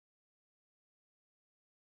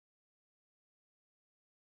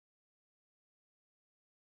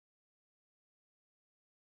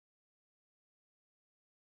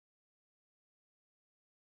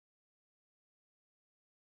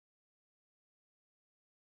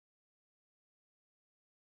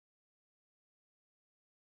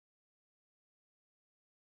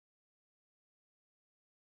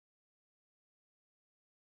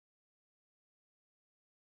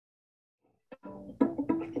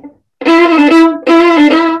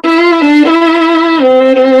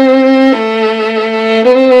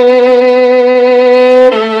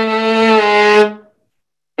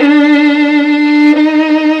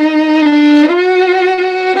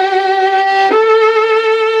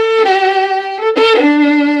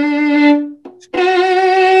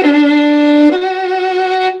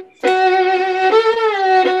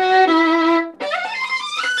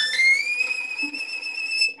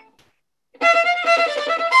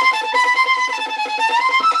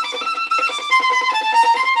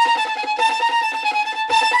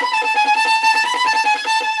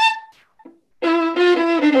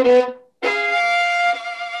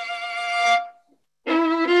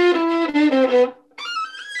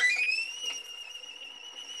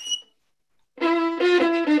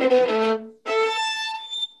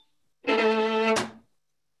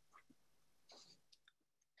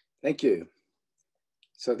Thank you.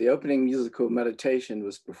 So the opening musical meditation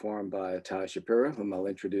was performed by Ittai Shapira, whom I'll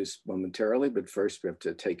introduce momentarily, but first we have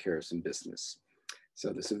to take care of some business.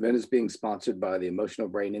 So this event is being sponsored by the Emotional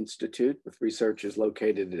Brain Institute with researchers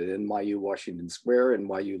located at NYU Washington Square,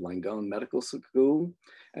 NYU Langone Medical School,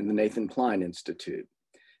 and the Nathan Klein Institute.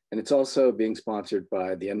 And it's also being sponsored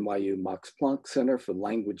by the NYU Max Planck Center for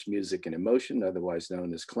Language, Music, and Emotion, otherwise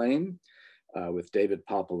known as CLaME, with David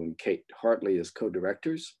Pablo and Catherine Hartley as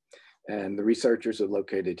co-directors. And the researchers are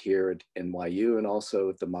located here at NYU and also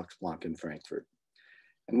at the Max Planck in Frankfurt.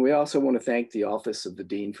 And we also want to thank the Office of the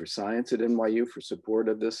Dean for Science at NYU for support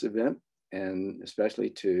of this event, and especially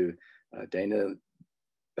to Dana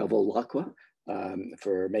Bevilacqua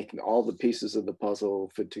for making all the pieces of the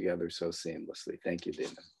puzzle fit together so seamlessly. Thank you, Dana.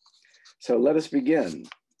 So let us begin.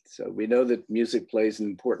 So we know that music plays an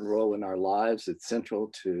important role in our lives. It's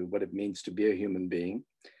central to what it means to be a human being.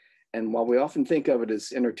 And while we often think of it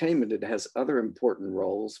as entertainment, it has other important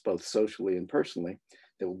roles, both socially and personally,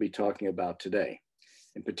 that we'll be talking about today.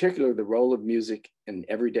 In particular, the role of music in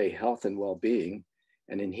everyday health and well-being,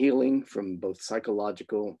 and in healing from both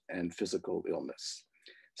psychological and physical illness.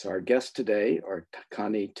 So our guests today are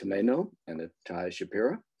Concetta Tomaino and Ittai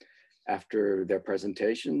Shapira. After their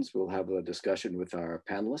presentations, we'll have a discussion with our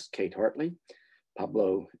panelists, Catherine Hartley,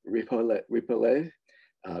 Pablo Ripollés,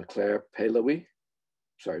 Claire Pelofi,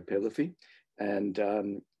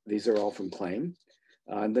 and these are all from CLaME.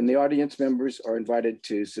 And then the audience members are invited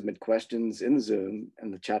to submit questions in the Zoom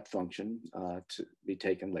and the chat function to be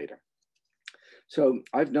taken later. So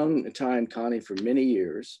I've known Ittai and Connie for many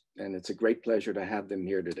years, and it's a great pleasure to have them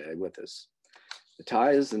here today with us.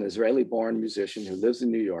 Ittai is an Israeli-born musician who lives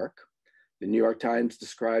in New York. The New York Times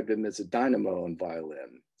described him as a dynamo on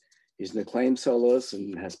violin. He's an acclaimed soloist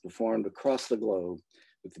and has performed across the globe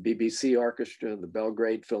with the BBC Orchestra, the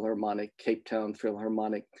Belgrade Philharmonic, Cape Town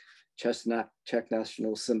Philharmonic, Czech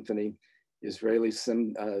National Symphony, Israeli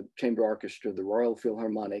Chamber Orchestra, the Royal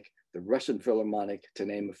Philharmonic, the Russian Philharmonic, to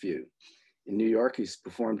name a few. In New York, he's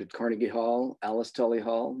performed at Carnegie Hall, Alice Tully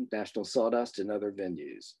Hall, National Sawdust, and other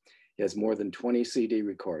venues. He has more than 20 CD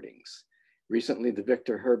recordings. Recently, the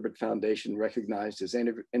Victor Herbert Foundation recognized his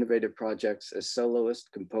innovative projects as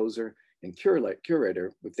soloist, composer, and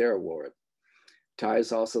curator with their award. Ittai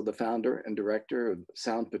is also the founder and director of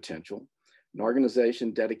Sound Potential, an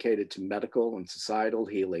organization dedicated to medical and societal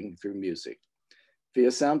healing through music.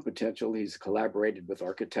 Via Sound Potential, he's collaborated with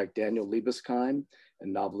architect Daniel Libeskind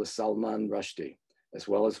and novelist Salman Rushdie, as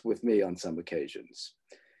well as with me on some occasions.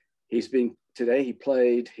 Today he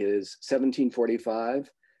played his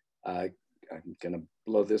 1745, I'm gonna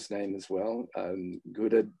blow this name as well,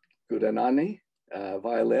 Gudanani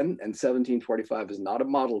violin, and 1745 is not a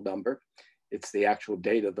model number, it's the actual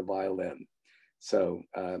date of the violin. So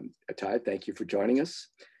Ittai, thank you for joining us.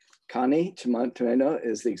 Concetta Tomaino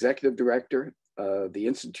is the executive director of the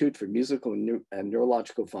Institute for Musical and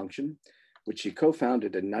Neurological Function, which she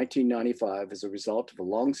co-founded in 1995 as a result of a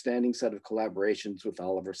long-standing set of collaborations with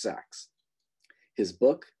Oliver Sacks. His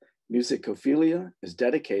book, Musicophilia, is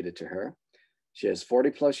dedicated to her. She has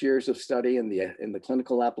 40+ years of study in the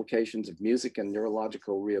clinical applications of music and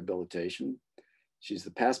neurological rehabilitation. She's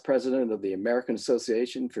the past president of the American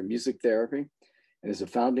Association for Music Therapy and is a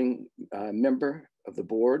founding member of the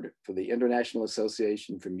board for the International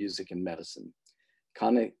Association for Music and Medicine.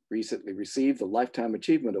 Concetta recently received the Lifetime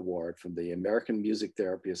Achievement Award from the American Music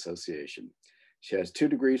Therapy Association. She has 2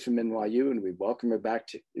 degrees from NYU, and we welcome her back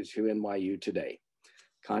to NYU today.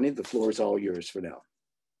 Concetta, the floor is all yours for now.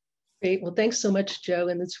 Great. Well, thanks so much, Joe.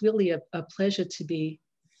 And it's really a pleasure to be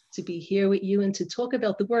here with you and to talk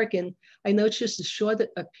about the work. And I know it's just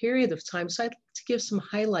a period of time, so I'd like to give some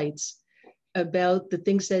highlights about the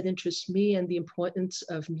things that interest me and the importance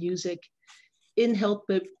of music in health,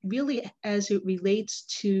 but really as it relates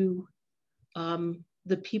to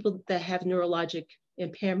the people that have neurologic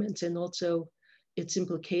impairments and also its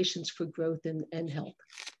implications for growth and health.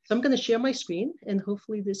 So I'm going to share my screen and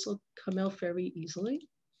hopefully this will come out very easily.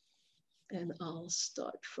 And I'll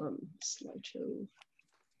start from slideshow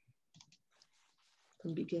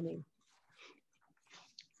from beginning.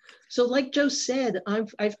 So like Joe said,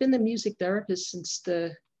 I've been a music therapist since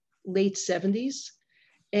the late 70s.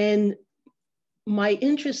 And my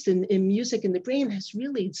interest in music and the brain has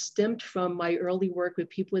really stemmed from my early work with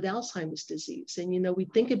people with Alzheimer's disease. And, you know, we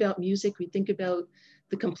think about music, we think about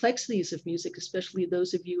the complexities of music, especially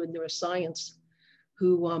those of you in neuroscience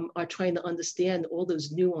who are trying to understand all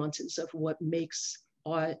those nuances of what makes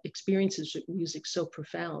our experiences with music so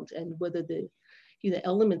profound, and whether the, you know,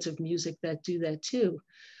 elements of music that do that too.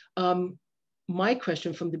 My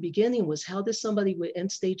question from the beginning was, how does somebody with end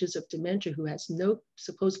stages of dementia who has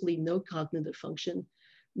supposedly no cognitive function,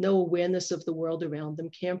 no awareness of the world around them,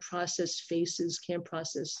 can't process faces, can't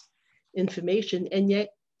process information, and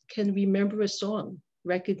yet can remember a song,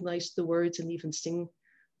 recognize the words, and even sing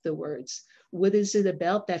the words? What is it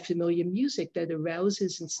about that familiar music that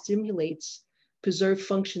arouses and stimulates preserved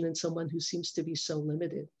function in someone who seems to be so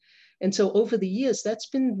limited? And so over the years, that's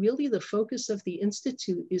been really the focus of the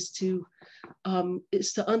Institute, is to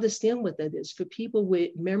understand what that is. For people with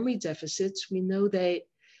memory deficits, we know that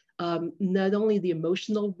not only the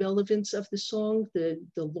emotional relevance of the song, the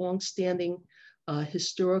longstanding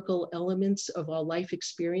historical elements of our life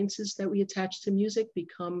experiences that we attach to music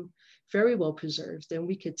become very well preserved. And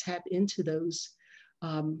we could tap into those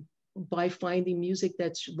by finding music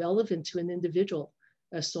that's relevant to an individual,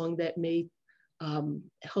 a song that may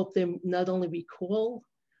help them not only recall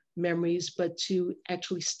memories, but to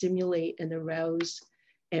actually stimulate and arouse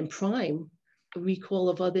and prime recall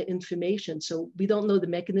of other information. So we don't know the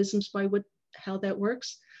mechanisms by how that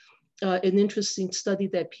works. An interesting study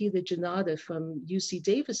that Peter Janata from UC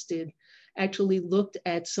Davis did actually looked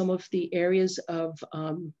at some of the areas of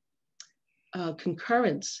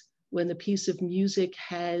concurrence when a piece of music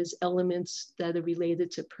has elements that are related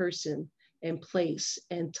to person and place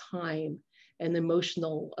and time and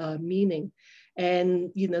emotional meaning.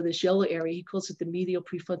 And, you know, this yellow area, he calls it the medial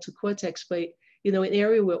prefrontal cortex, but, you know, an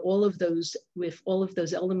area where all of those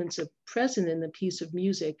elements are present in a piece of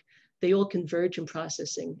music, they all converge in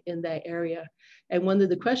processing in that area. And one of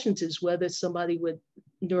the questions is whether somebody with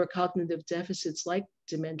neurocognitive deficits like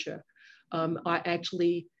dementia are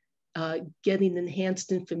actually getting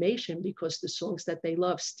enhanced information because the songs that they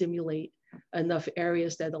love stimulate enough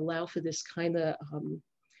areas that allow for this kind of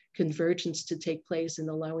convergence to take place, and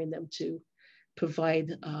allowing them to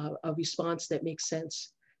provide a response that makes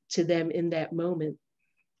sense to them in that moment.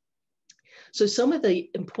 So some of the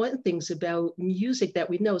important things about music that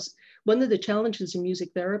we know, one of the challenges in music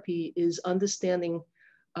therapy is understanding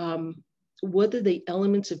what are the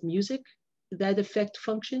elements of music that affect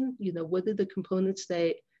function, you know, what are the components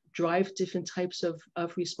that drive different types of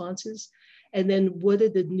responses, and then what are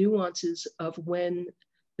the nuances of when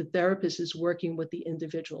the therapist is working with the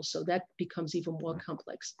individual. So that becomes even more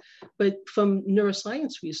complex. But from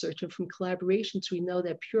neuroscience research and from collaborations, we know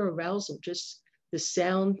that pure arousal, just the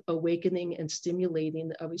sound awakening and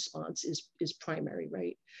stimulating a response is primary,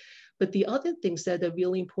 right? But the other things that are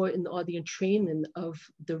really important are the entrainment of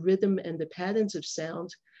the rhythm and the patterns of sound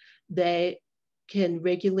that can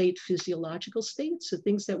regulate physiological states. So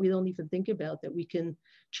things that we don't even think about, that we can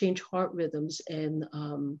change heart rhythms and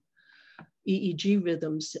EEG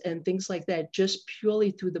rhythms and things like that, just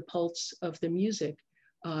purely through the pulse of the music.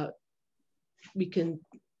 We can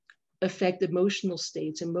affect emotional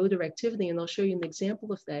states and motor activity, and I'll show you an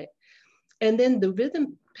example of that. And then the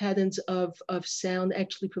rhythm patterns of sound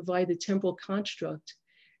actually provide a temporal construct,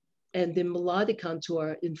 and the melodic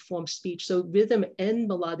contour inform speech. So rhythm and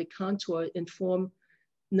melodic contour inform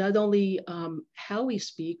not only how we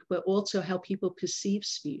speak, but also how people perceive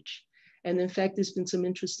speech. And in fact, there's been some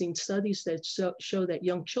interesting studies that show that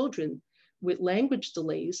young children with language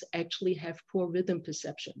delays actually have poor rhythm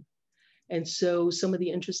perception. And so some of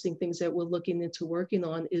the interesting things that we're looking into working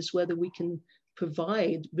on is whether we can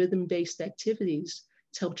provide rhythm-based activities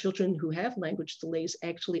to help children who have language delays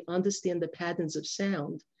actually understand the patterns of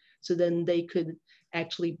sound, so then they could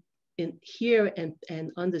actually hear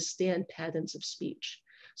and understand patterns of speech.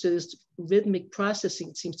 So this rhythmic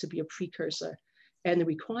processing seems to be a precursor and a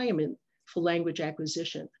requirement for language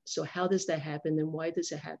acquisition. So how does that happen, and why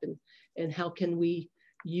does it happen? And how can we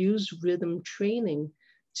use rhythm training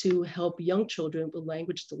to help young children with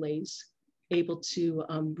language delays able to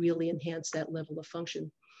really enhance that level of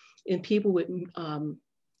function? In people with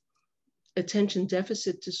attention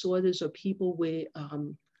deficit disorders or people with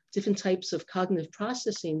different types of cognitive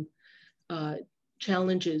processing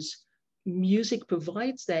challenges, music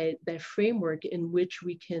provides that framework in which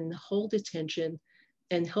we can hold attention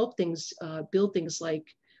and help things, build things like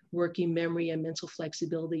working memory and mental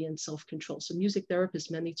flexibility and self-control. So music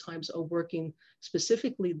therapists many times are working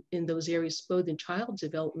specifically in those areas, both in child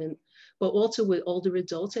development, but also with older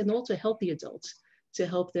adults and also healthy adults, to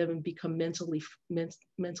help them become mentally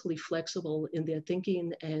flexible in their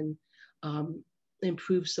thinking and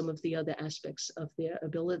improve some of the other aspects of their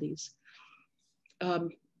abilities.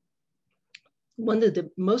 One of the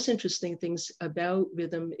most interesting things about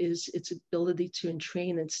rhythm is its ability to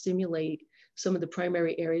entrain and stimulate some of the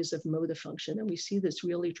primary areas of motor function. And we see this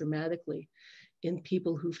really dramatically in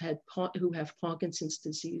people who have Parkinson's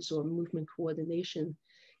disease or movement coordination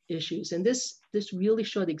issues. And this really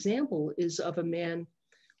short example is of a man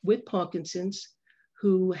with Parkinson's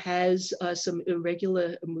who has some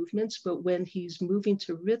irregular movements, but when he's moving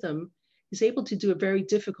to rhythm, he's able to do a very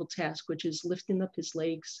difficult task, which is lifting up his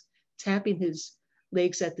legs, tapping his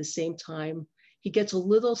legs at the same time. He gets a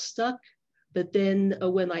little stuck, but then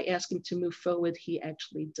when I ask him to move forward, he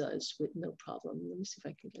actually does with no problem. Let me see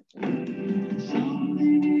if I can get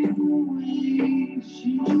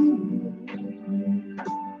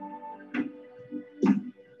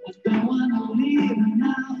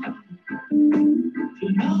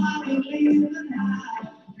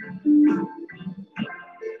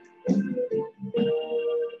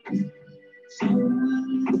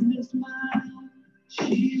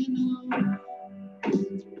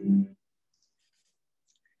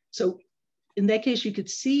So in that case, you could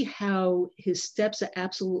see how his steps are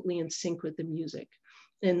absolutely in sync with the music.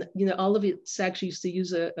 And, you know, all of it's actually used to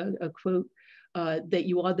use a quote that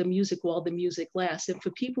you are the music while the music lasts. And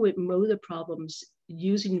for people with motor problems,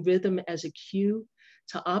 using rhythm as a cue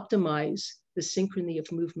to optimize the synchrony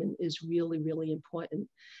of movement is really, really important.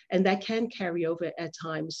 And that can carry over at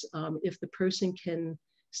times if the person can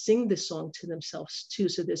sing the song to themselves too.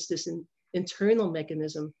 So there's this internal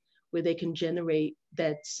mechanism where they can generate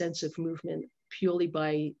that sense of movement purely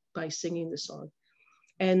by singing the song.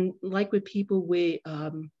 And like with people with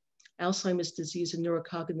Alzheimer's disease and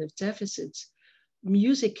neurocognitive deficits,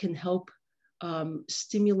 music can help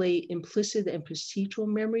stimulate implicit and procedural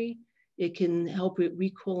memory. It can help with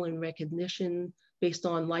recall and recognition based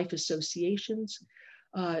on life associations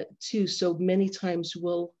too. So many times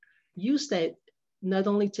we'll use that not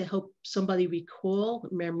only to help somebody recall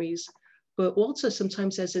memories, but also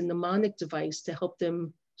sometimes as a mnemonic device to help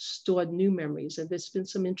them store new memories. And there's been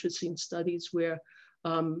some interesting studies where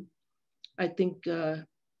I think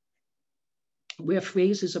where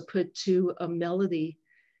phrases are put to a melody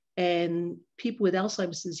and people with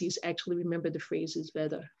Alzheimer's disease actually remember the phrases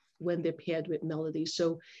better when they're paired with melody.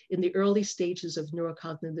 So in the early stages of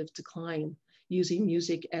neurocognitive decline, using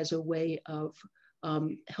music as a way of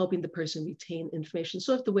helping the person retain information,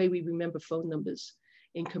 sort of the way we remember phone numbers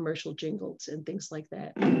in commercial jingles and things like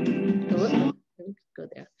that. Go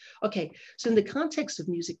there. Okay, so in the context of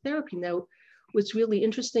music therapy now, what's really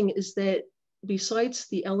interesting is that besides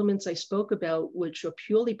the elements I spoke about, which are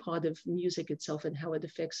purely part of music itself and how it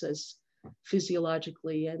affects us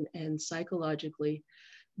physiologically and psychologically,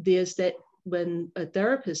 there's that when a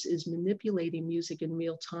therapist is manipulating music in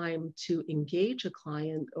real time to engage a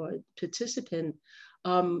client or participant,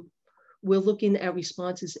 we're looking at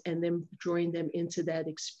responses and then drawing them into that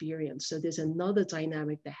experience. So there's another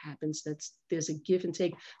dynamic that happens, there's a give and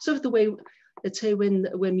take. So the way, let's say when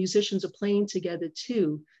musicians are playing together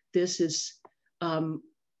too, this is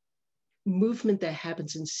movement that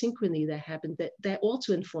happens in synchrony that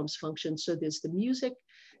also informs function. So there's the music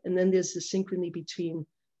and then there's the synchrony between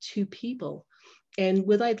two people. And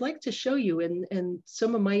what I'd like to show you, and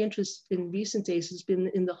some of my interest in recent days has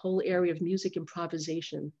been in the whole area of music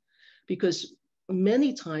improvisation, because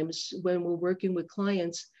many times when we're working with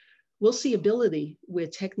clients, we'll see ability where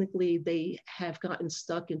technically they have gotten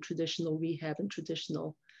stuck in traditional rehab and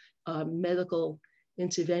traditional medical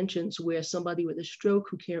interventions, where somebody with a stroke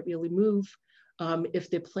who can't really move, if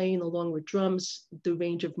they're playing along with drums, the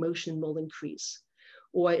range of motion will increase.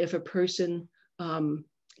 Or if a person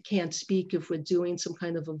can't speak, if we're doing some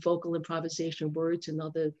kind of a vocal improvisation, words and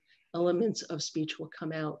other elements of speech will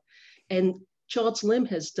come out. And Charles Lim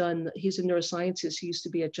has done, he's a neuroscientist, he used to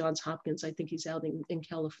be at Johns Hopkins, I think he's out in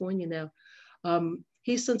California now.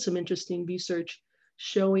 He's done some interesting research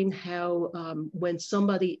showing how when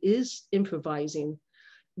somebody is improvising,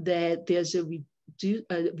 that there's a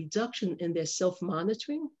reduction in their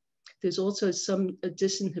self-monitoring. There's also some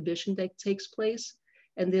disinhibition that takes place.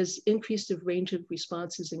 And there's increased range of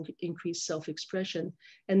responses and increased self-expression.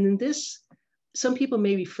 And in this, some people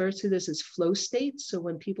may refer to this as flow state. So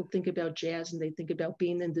when people think about jazz and they think about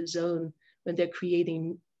being in the zone when they're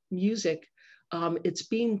creating music, it's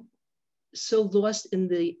being so lost in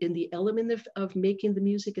the element of making the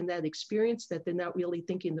music and that experience that they're not really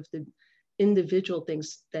thinking of the individual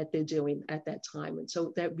things that they're doing at that time. And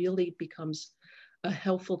so that really becomes a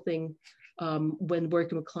helpful thing when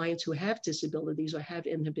working with clients who have disabilities or have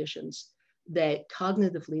inhibitions that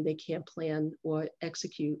cognitively they can't plan or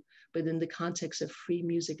execute, but in the context of free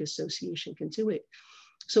music association can do it.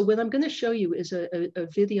 So what I'm going to show you is a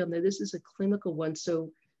video. Now this is a clinical one, so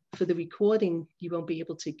for the recording you won't be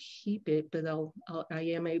able to keep it, but I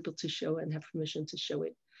am able to show and have permission to show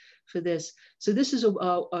it for this. So this is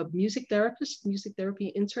a music therapist, music therapy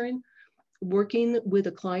intern, working with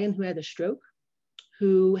a client who had a stroke,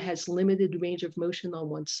 who has limited range of motion on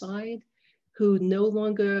one side, who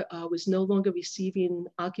was no longer receiving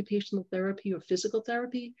occupational therapy or physical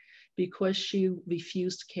therapy because she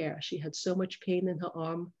refused care. She had so much pain in her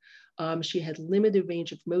arm. She had limited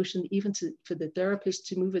range of motion. Even for the therapist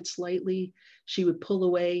to move it slightly, she would pull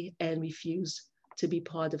away and refuse to be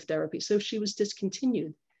part of therapy. So she was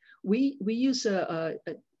discontinued. We use an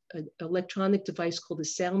electronic device called a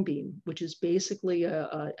sound beam, which is basically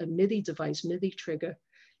a MIDI device, MIDI trigger.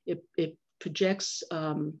 It projects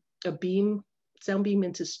a beam, sound beam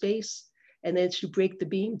into space, and then to break the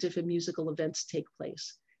beam, different musical events take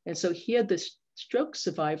place. And so here the stroke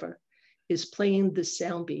survivor is playing the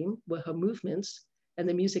sound beam with her movements, and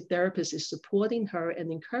the music therapist is supporting her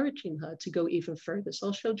and encouraging her to go even further. So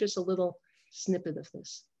I'll show just a little snippet of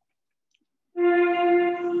this.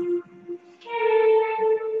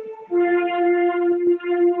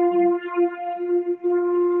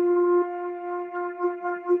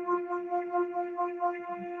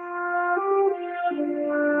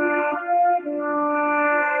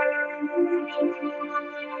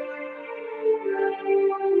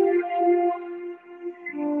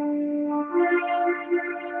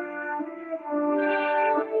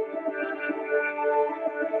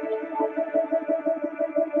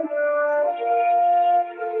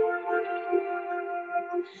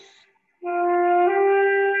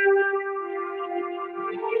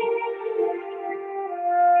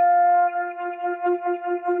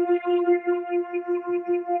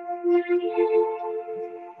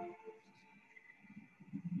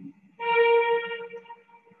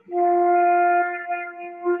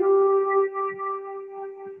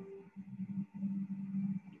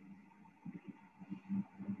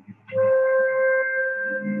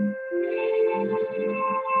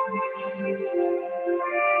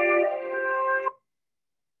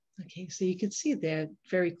 Okay, so you can see there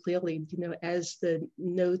very clearly, as the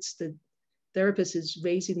notes, the therapist is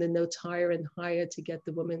raising the notes higher and higher to get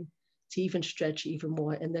the woman to even stretch even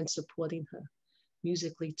more, and then supporting her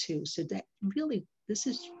musically too. So that really, this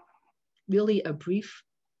is really a brief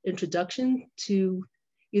introduction to,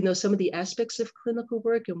 some of the aspects of clinical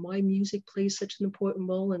work and why music plays such an important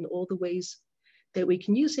role and all the ways that we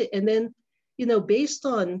can use it. And then, based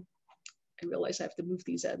on, I realize I have to move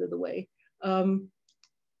these out of the way.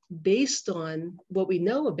 Based on what we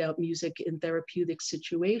know about music in therapeutic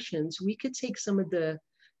situations, we could take some of the,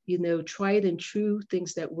 tried and true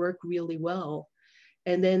things that work really well,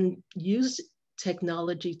 and then use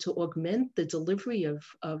technology to augment the delivery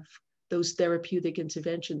of those therapeutic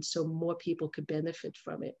interventions so more people could benefit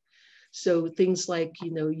from it. So things like,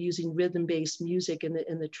 using rhythm-based music in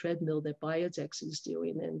the treadmill that Biodex is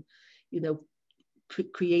doing, and,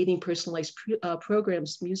 creating personalized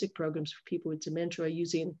programs, music programs for people with dementia, or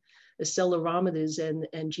using accelerometers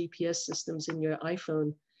and GPS systems in your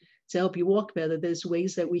iPhone to help you walk better. There's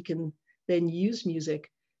ways that we can then use music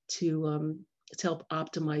to help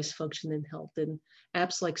optimize function and health. And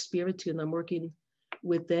apps like Spiritune, I'm working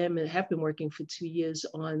with them and have been working for 2 years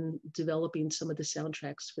on developing some of the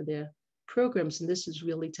soundtracks for their programs. And this is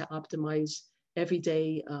really to optimize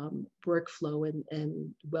everyday workflow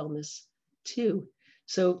and wellness too.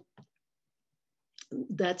 So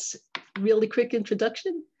that's really quick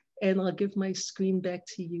introduction, and I'll give my screen back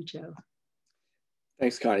to you, Joe.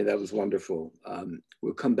 Thanks, Connie. That was wonderful.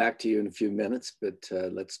 We'll come back to you in a few minutes, but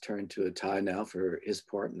let's turn to Ittai now for his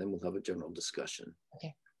part, and then we'll have a general discussion.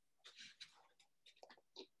 Okay.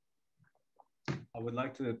 I would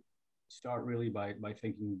like to start really by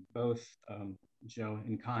thanking both Joe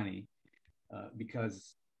and Connie,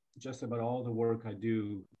 because just about all the work I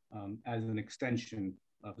do as an extension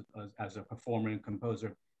of, as a performer and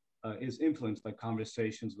composer is influenced by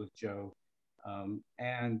conversations with Joe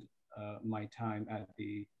and my time at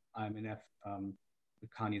the IMNF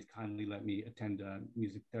Connie has kindly let me attend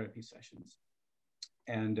music therapy sessions.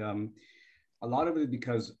 And a lot of it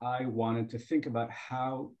because I wanted to think about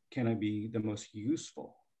how can I be the most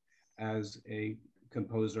useful as a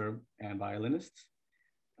composer and violinist,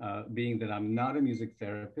 being that I'm not a music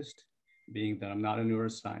therapist, being that I'm not a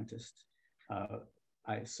neuroscientist.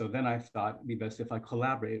 So then I thought it'd be best if I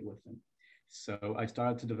collaborated with them. So I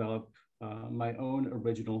started to develop my own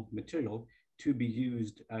original material to be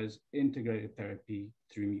used as integrated therapy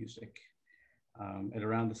through music. At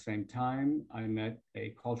around the same time, I met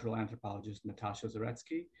a cultural anthropologist, Natasha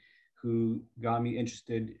Zaretsky, who got me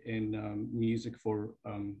interested in music for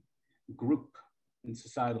group and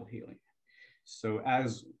societal healing. So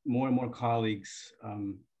as more and more colleagues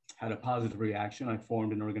had a positive reaction, I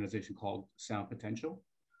formed an organization called Sound Potential.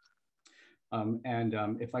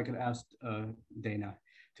 If I could ask Dana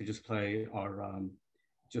to just play our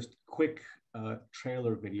just quick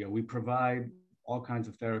trailer video. We provide all kinds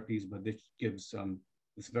of therapies, but this gives,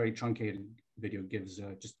 this very truncated video gives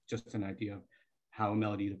just an idea of how a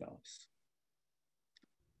melody develops.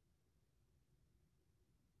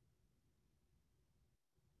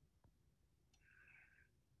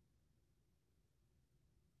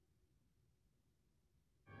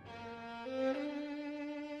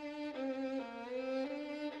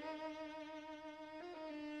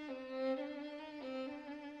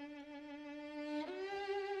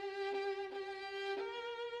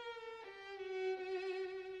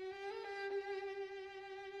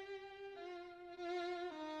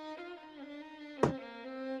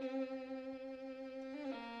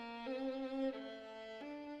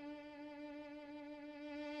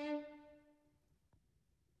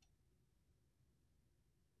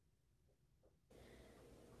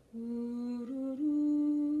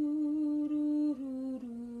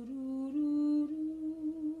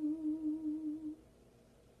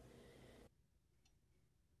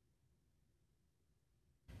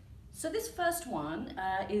 So this first one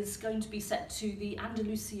is going to be set to the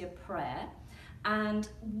Andalusia prayer, and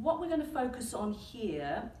what we're going to focus on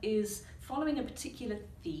here is following a particular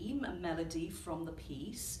theme, a melody from the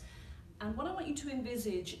piece. And what I want you to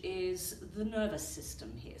envisage is the nervous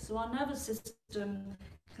system here. So our nervous system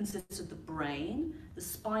consists of the brain, the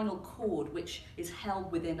spinal cord, which is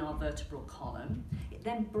held within our vertebral column. It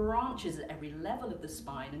then branches at every level of the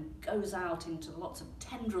spine and goes out into lots of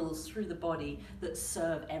tendrils through the body that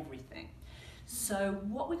serve everything. So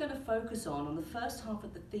what we're going to focus on the first half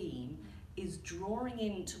of the theme is drawing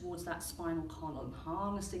in towards that spinal column,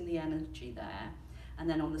 harnessing the energy there. And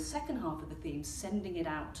then on the second half of the theme, sending it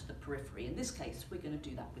out to the periphery. In this case, we're going to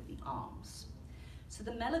do that with the arms. So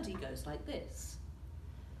the melody goes like this.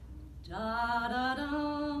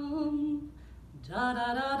 Da-da-dum,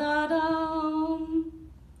 da-da-da-da-dum.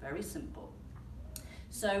 Very simple.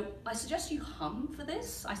 So I suggest you hum for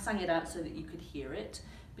this. I sang it out so that you could hear it.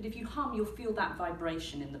 But if you hum, you'll feel that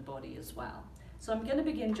vibration in the body as well. So I'm going to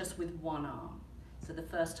begin just with one arm. So the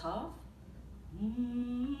first half.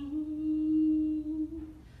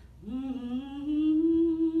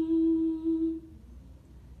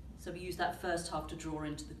 So we use that first half to draw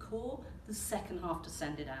into the core, the second half to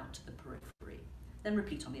send it out to the periphery. Then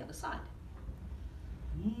repeat on the other side.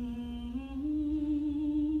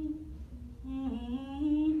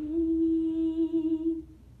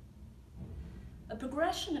 A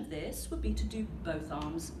progression of this would be to do both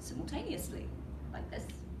arms simultaneously, like this.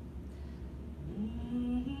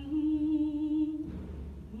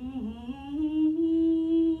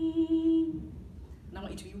 And I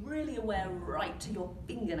want you to be really aware right to your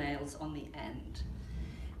fingernails on the end.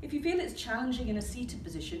 If you feel it's challenging in a seated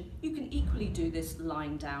position, you can equally do this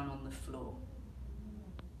lying down on the floor.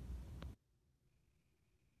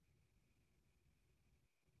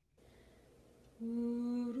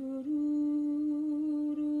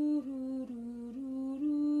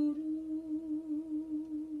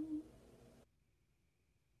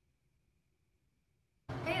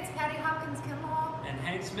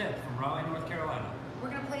 Smith from Raleigh, North Carolina. We're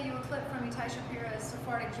going to play you a clip from Ittai Shapira's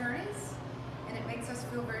Sephardic Journeys, and it makes us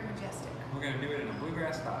feel very majestic. We're going to do it in a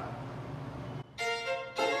bluegrass style.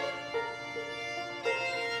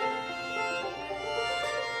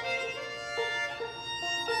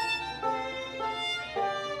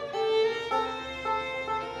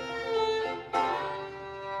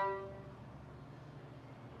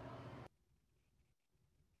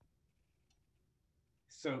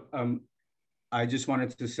 So I just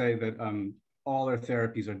wanted to say that all our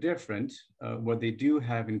therapies are different. What they do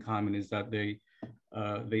have in common is that they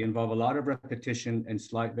involve a lot of repetition and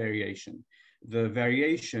slight variation. The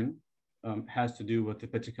variation has to do with the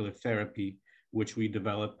particular therapy which we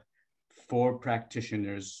develop for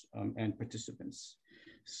practitioners and participants.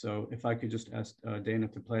 So if I could just ask Dana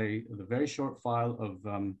to play the very short file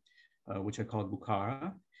of which I called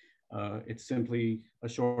Bukhara. It's simply a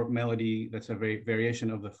short melody that's a variation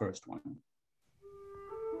of the first one.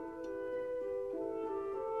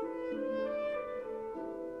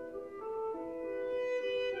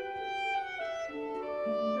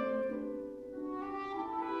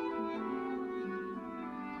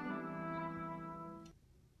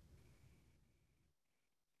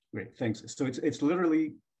 Great, thanks. So it's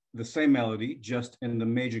literally the same melody, just in the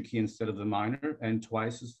major key instead of the minor, and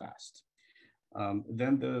twice as fast.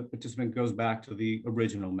 Then the participant goes back to the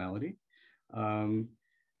original melody.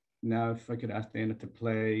 Now, if I could ask Dana to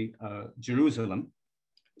play Jerusalem,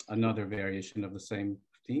 another variation of the same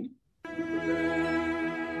theme.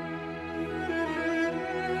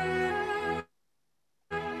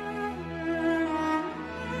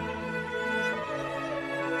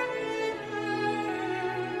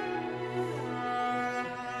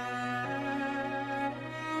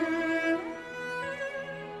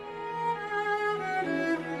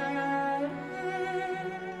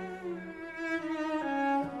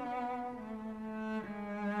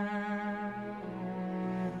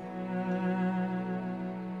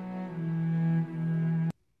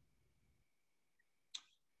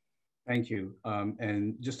 Thank you.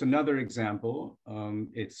 And just another example,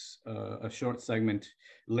 it's a short segment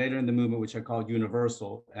later in the movement, which I call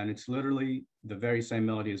Universal, and it's literally the very same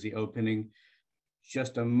melody as the opening,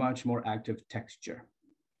 just a much more active texture.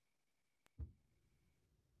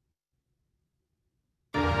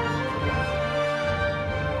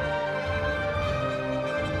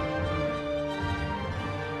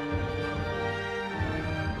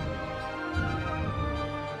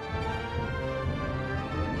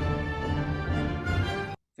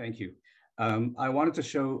 Thank you. I wanted to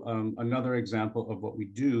show another example of what we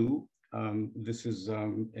do. This is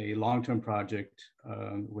a long-term project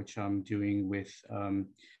which I'm doing with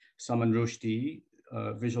Salman Rushdie,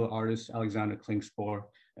 visual artist Alexander Klingspor,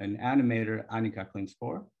 and animator Annika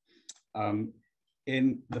Klingspor.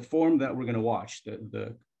 In the form that we're going to watch,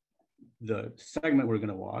 the segment we're going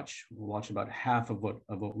to watch, we'll watch about half of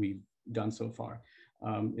what we've done so far,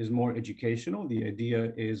 is more educational. The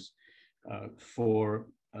idea is for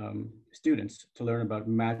students to learn about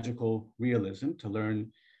magical realism, to learn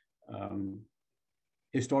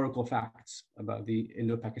historical facts about the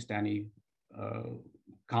Indo-Pakistani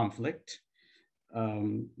conflict,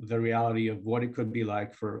 the reality of what it could be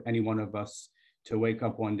like for any one of us to wake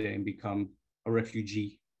up one day and become a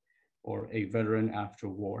refugee or a veteran after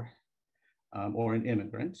war or an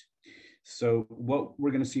immigrant. So what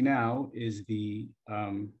we're going to see now is the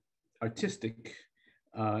artistic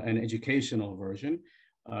and educational version.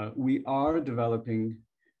 We are developing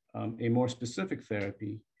a more specific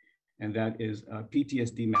therapy, and that is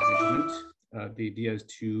PTSD management. The idea is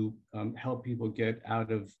to help people get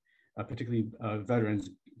out of, particularly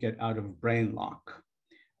veterans, get out of brain lock.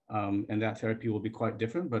 And that therapy will be quite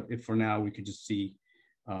different, but if for now we could just see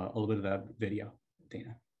a little bit of that video,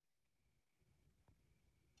 Dana.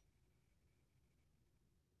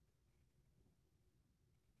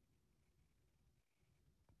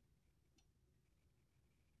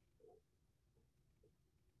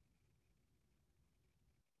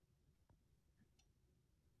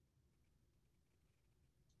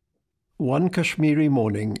 One Kashmiri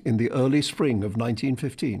morning in the early spring of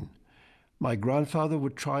 1915, my grandfather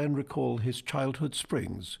would try and recall his childhood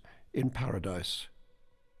springs in paradise.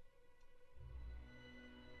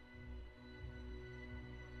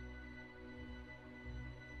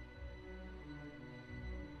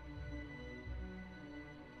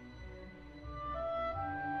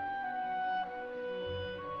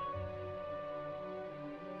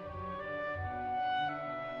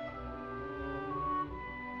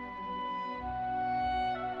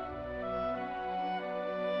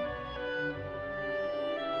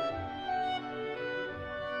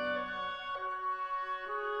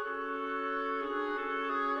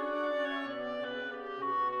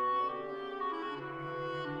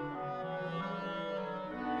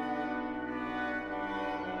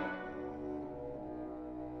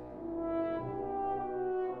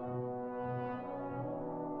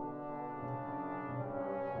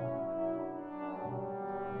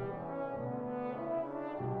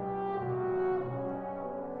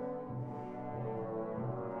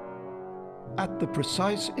 At the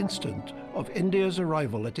precise instant of India's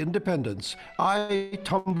arrival at independence, I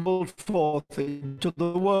tumbled forth into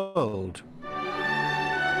the world.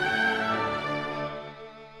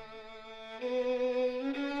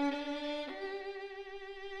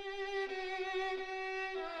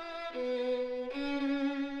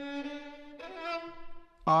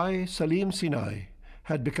 I, Salim Sinai,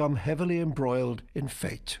 had become heavily embroiled in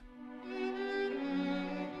fate.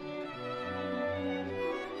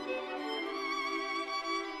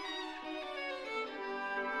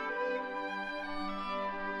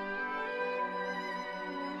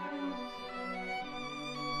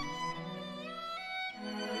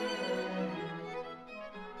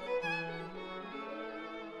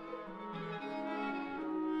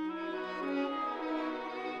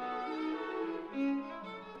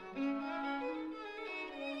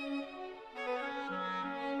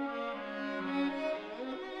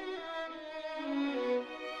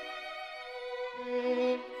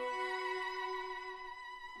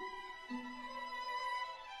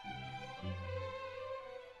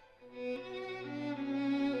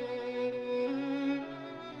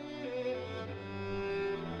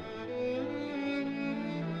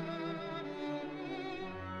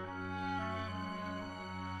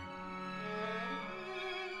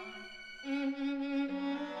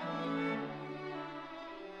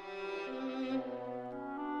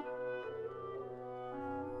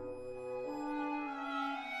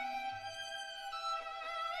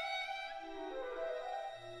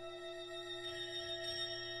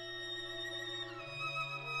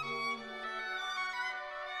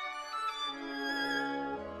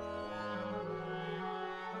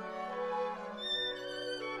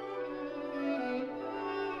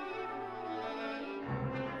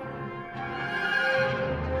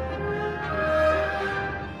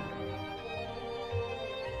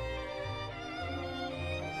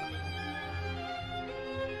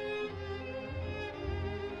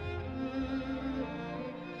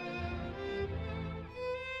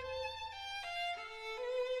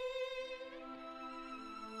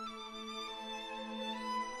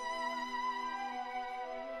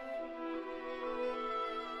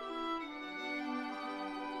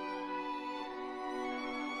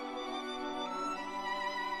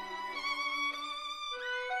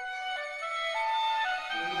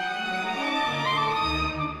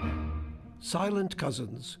 Silent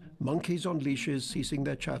cousins, monkeys on leashes ceasing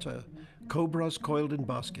their chatter, cobras coiled in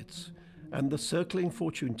baskets, and the circling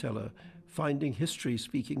fortune teller finding history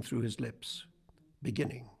speaking through his lips.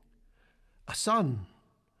 Beginning. A son,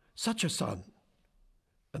 such a son.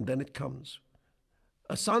 And then it comes.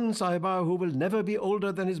 A son, Sahiba, who will never be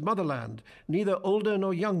older than his motherland, neither older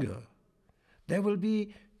nor younger. There will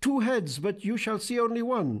be 2 heads, but you shall see only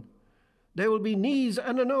one. There will be knees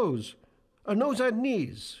and a nose and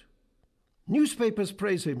knees. Newspapers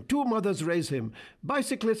praise him, 2 mothers raise him,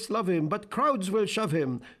 bicyclists love him, but crowds will shove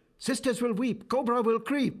him. Sisters will weep, cobra will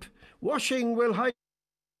creep, washing will hide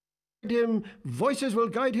him, voices will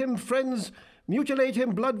guide him, friends mutilate him,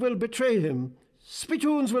 blood will betray him.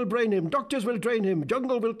 Spittoons will brain him, doctors will drain him,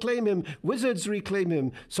 jungle will claim him, wizards reclaim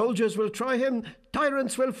him, soldiers will try him,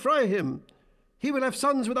 tyrants will fry him. He will have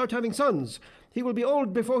sons without having sons. He will be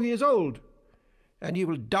old before he is old, and he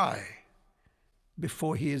will die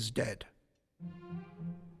before he is dead.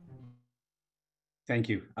 Thank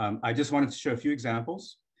you. I just wanted to show a few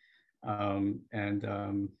examples,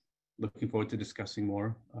 and looking forward to discussing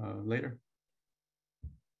more later.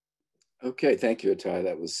 Okay, thank you, Ittai.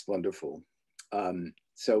 That was wonderful.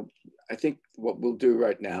 So I think what we'll do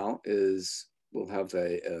right now is we'll have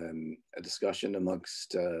a discussion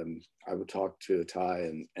amongst, I will talk to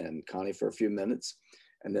Ittai and Connie for a few minutes,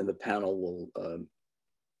 and then the panel will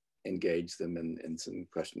engage them in some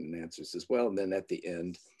question and answers as well. And then at the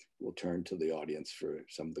end, we'll turn to the audience for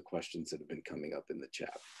some of the questions that have been coming up in the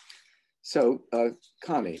chat. So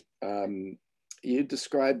Connie, you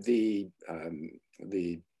described the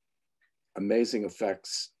amazing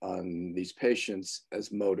effects on these patients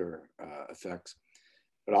as motor effects,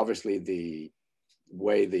 but obviously the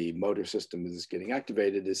way the motor system is getting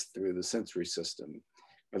activated is through the sensory system.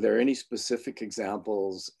 Are there any specific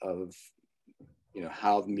examples of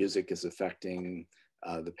how the music is affecting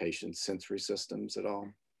the patient's sensory systems at all?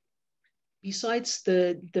 Besides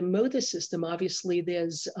the motor system, obviously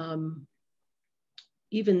there's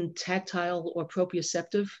even tactile or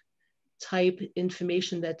proprioceptive type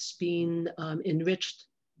information that's being enriched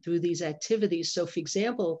through these activities. So for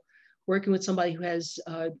example, working with somebody who has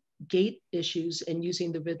gait issues and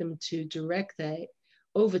using the rhythm to direct that,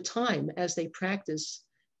 over time, as they practice,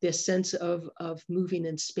 their sense of moving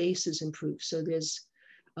in space is improved. So there's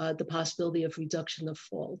the possibility of reduction of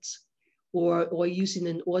faults, or using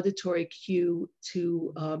an auditory cue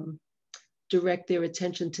to direct their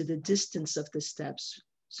attention to the distance of the steps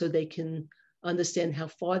so they can understand how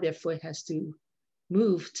far their foot has to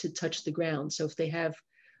move to touch the ground. So if they have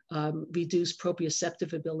reduced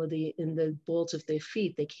proprioceptive ability in the balls of their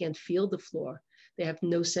feet, they can't feel the floor. They have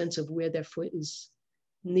no sense of where their foot is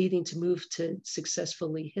needing to move to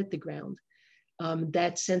successfully hit the ground.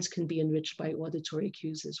 That sense can be enriched by auditory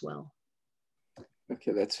cues as well.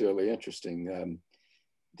 Okay, that's really interesting.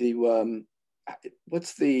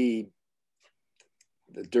 What's the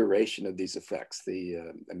duration of these effects?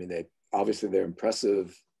 I mean, they're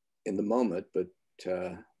impressive in the moment, but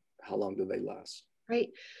how long do they last? Right.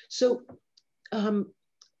 So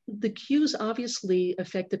the cues obviously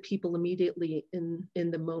affect the people immediately in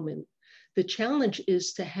the moment. The challenge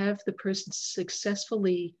is to have the person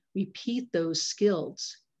successfully repeat those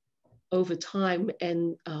skills over time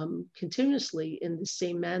and continuously in the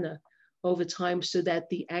same manner over time so that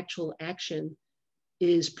the actual action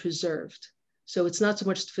is preserved. So it's not so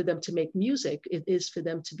much for them to make music, it is for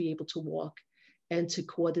them to be able to walk and to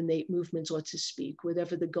coordinate movements or to speak,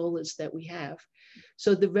 whatever the goal is that we have.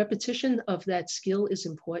 So the repetition of that skill is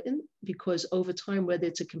important because over time, whether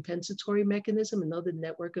it's a compensatory mechanism, another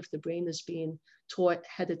network of the brain is being taught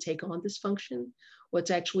how to take on this function, or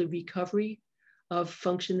it's actually recovery of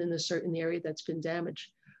function in a certain area that's been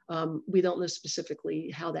damaged. We don't know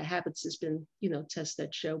specifically how that happens. There's been, tests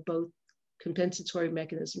that show both compensatory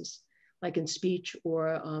mechanisms, like in speech,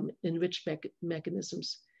 or enriched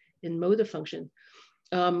mechanisms in motor function.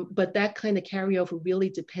 But that kind of carryover really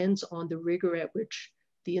depends on the rigor at which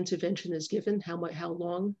the intervention is given, how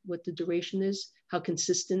long, what the duration is, how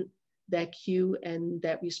consistent that cue and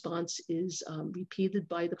that response is repeated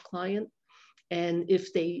by the client, and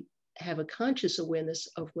if they have a conscious awareness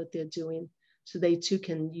of what they're doing, so they too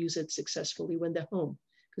can use it successfully when they're home,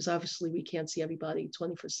 because obviously we can't see everybody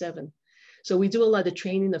 24/7. So we do a lot of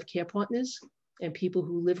training of care partners and people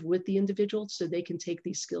who live with the individual so they can take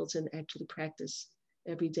these skills and actually practice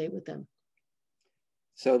every day with them.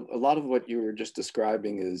 So a lot of what you were just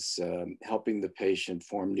describing is helping the patient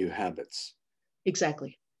form new habits.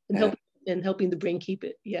 Exactly, and helping the brain keep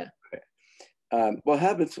it, yeah. Well,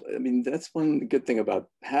 habits, I mean, that's one good thing about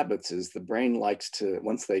habits is the brain likes to,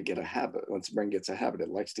 once the brain gets a habit, it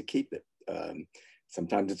likes to keep it.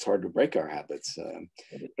 Sometimes it's hard to break our habits.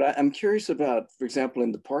 But I'm curious about, for example,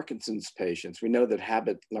 in the Parkinson's patients, we know that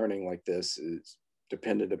habit learning like this is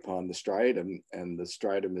dependent upon the striatum, and the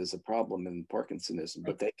striatum is a problem in Parkinsonism,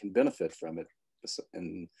 but they can benefit from it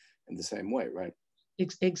in the same way, right?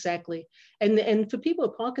 Exactly. And for people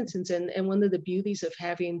with Parkinson's, and one of the beauties of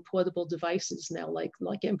having portable devices now, like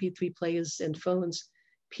MP3 players and phones,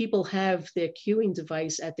 people have their cueing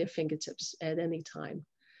device at their fingertips at any time.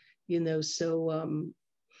 So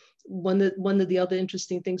one of the other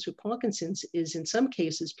interesting things with Parkinson's is in some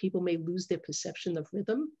cases, people may lose their perception of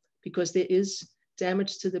rhythm because there is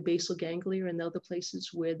damage to the basal ganglia and other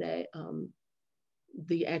places where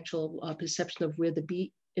the actual perception of where the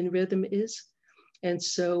beat in rhythm is. And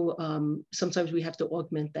so sometimes we have to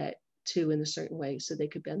augment that too in a certain way so they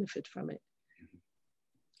could benefit from it.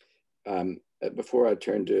 Before I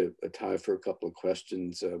turn to Ittai for a couple of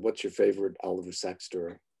questions, what's your favorite Oliver Sacks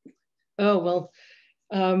story? Oh, well,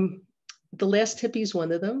 The Last Hippie is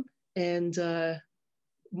one of them. And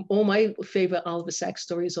all my favorite Oliver Sacks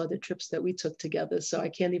stories are the trips that we took together. So I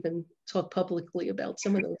can't even talk publicly about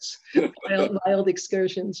some of those wild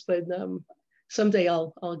excursions, but someday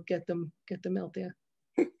I'll get them out there.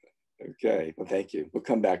 Okay, well, thank you. We'll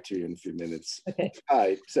come back to you in a few minutes. Okay. All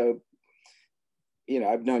right, so,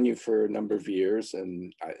 I've known you for a number of years,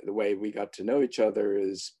 and the way we got to know each other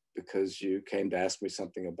is because you came to ask me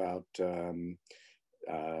something about,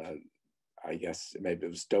 I guess maybe it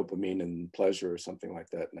was dopamine and pleasure or something like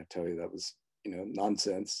that. And I tell you that was,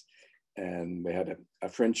 nonsense. And we had a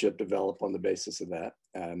friendship develop on the basis of that.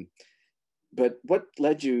 But what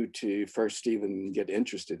led you to first even get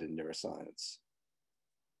interested in neuroscience?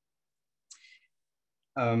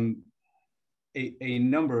 A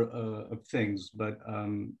number of things, but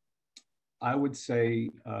I would say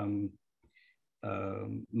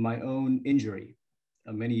my own injury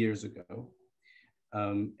many years ago,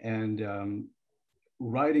 and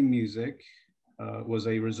writing music was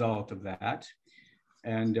a result of that.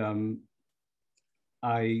 And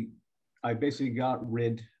I basically got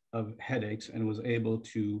rid of headaches and was able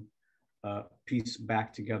to piece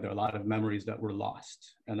back together a lot of memories that were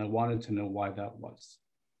lost. And I wanted to know why that was.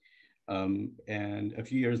 And a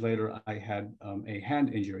few years later, I had a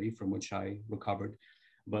hand injury from which I recovered.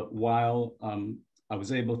 But while I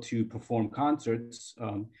was able to perform concerts,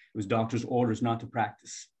 it was doctor's orders not to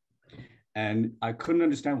practice. And I couldn't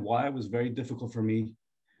understand why it was very difficult for me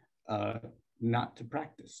not to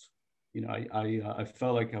practice. I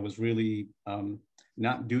felt like I was really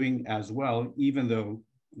not doing as well, even though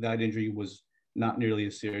that injury was not nearly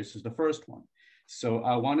as serious as the first one. So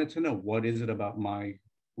I wanted to know, what is it about my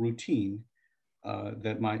routine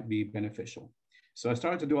that might be beneficial? So I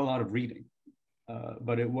started to do a lot of reading,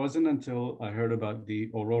 but it wasn't until I heard about the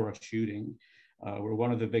Aurora shooting, where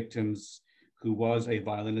one of the victims, who was a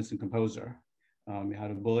violinist and composer,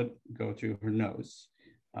 had a bullet go through her nose.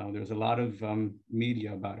 There was a lot of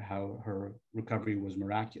media about how her recovery was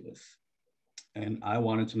miraculous. And I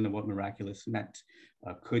wanted to know what miraculous meant.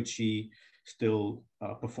 Could she still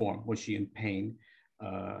perform? Was she in pain?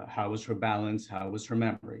 How was her balance? How was her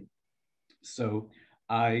memory? So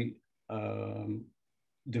I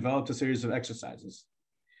developed a series of exercises,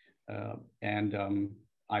 and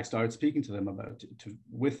I started speaking to them about it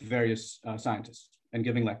with various scientists and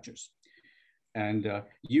giving lectures. And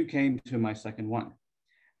you came to my second one,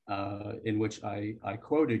 in which I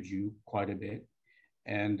quoted you quite a bit.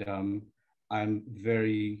 And I'm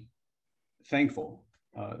very thankful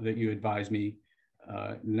that you advised me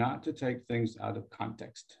not to take things out of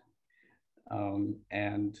context.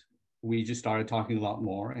 And we just started talking a lot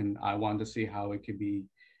more, and I wanted to see how it could be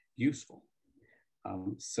useful.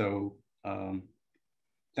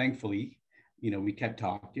 Thankfully, we kept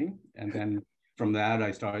talking, and then from that,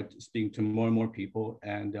 I started speaking to more and more people.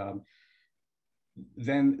 And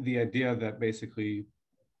then the idea that basically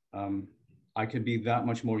I could be that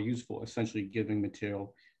much more useful, essentially giving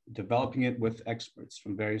material, developing it with experts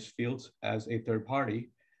from various fields as a third party,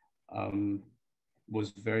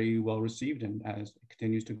 was very well received, and as it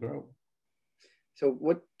continues to grow. So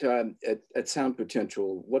what, at Sound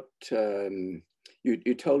Potential, what,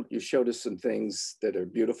 you showed us some things that are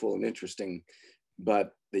beautiful and interesting,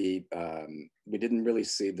 but we didn't really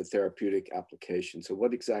see the therapeutic application. So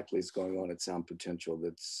what exactly is going on at Sound Potential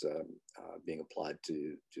that's being applied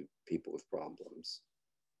to people with problems?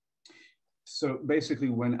 So basically,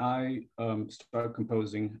 when I started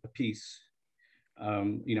composing a piece,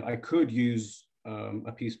 I could use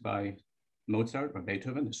a piece by Mozart or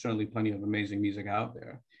Beethoven. There's certainly plenty of amazing music out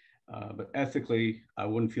there, but ethically, I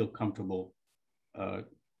wouldn't feel comfortable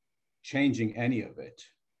changing any of it.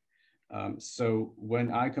 So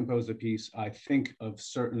when I compose a piece, I think of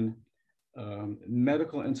certain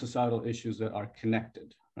medical and societal issues that are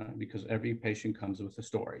connected, because every patient comes with a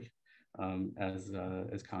story, as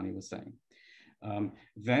Connie was saying.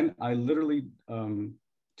 Then I literally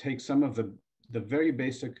take some of the very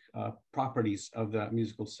basic properties of that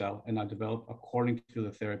musical cell, and I develop according to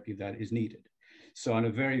the therapy that is needed. So on a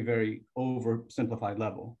very, very oversimplified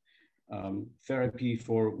level, therapy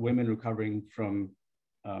for women recovering from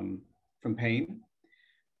pain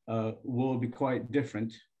will be quite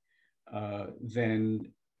different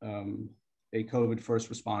than a COVID first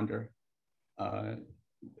responder,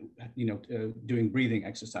 doing breathing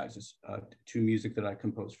exercises to music that I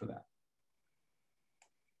composed for that.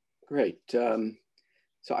 Great.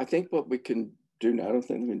 So I think what we can do now, I don't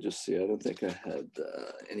think we can just see, I don't think I had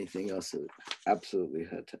anything else that I absolutely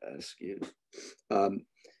had to ask you. Why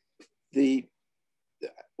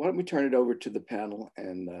don't we turn it over to the panel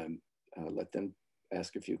and let them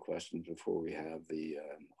ask a few questions before we have the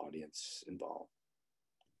audience involved.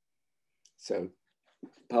 So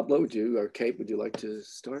Pablo, or Kate, would you like to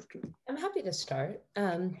start? I'm happy to start.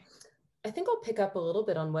 I think I'll pick up a little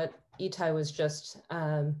bit on what Ittai was just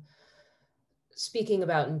speaking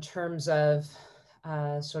about in terms of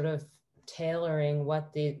sort of tailoring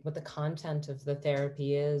what the content of the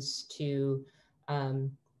therapy is to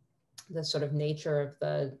the sort of nature of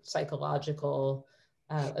the psychological,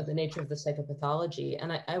 of the nature of the psychopathology.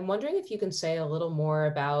 And I'm wondering if you can say a little more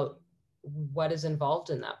about what is involved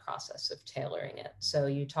in that process of tailoring it. So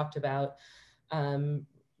you talked about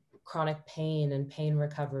chronic pain and pain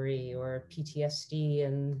recovery, or PTSD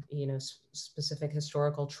and specific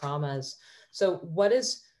historical traumas. So what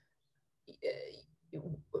is,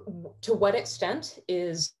 to what extent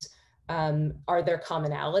is, are there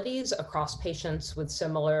commonalities across patients with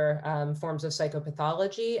similar forms of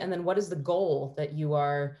psychopathology? And then what is the goal that you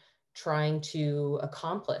are trying to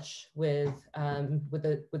accomplish with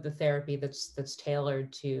the therapy that's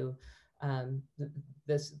tailored to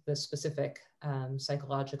this specific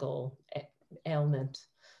psychological ailment,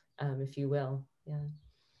 if you will? Yeah.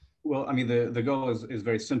 Well, I mean, the goal is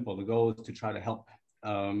very simple. The goal is to try to help,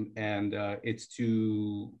 and it's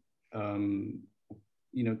to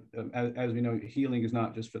as we know, healing is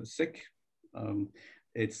not just for the sick.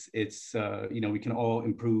 It's we can all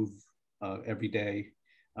improve every day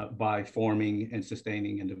by forming and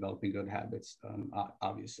sustaining and developing good habits,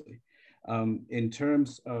 obviously. In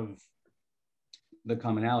terms of the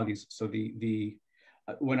commonalities, so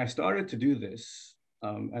when I started to do this,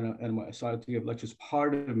 and when I started to give lectures,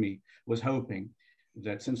 part of me was hoping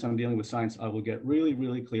that since I'm dealing with science, I will get really,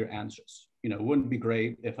 really clear answers. It wouldn't be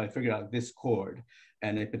great if I figured out this chord,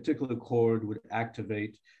 and a particular chord would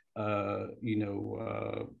activate the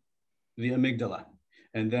amygdala,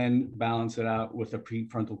 and then balance it out with the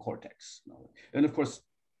prefrontal cortex. And of course,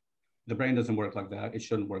 the brain doesn't work like that. It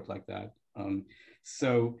shouldn't work like that.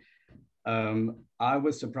 I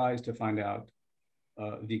was surprised to find out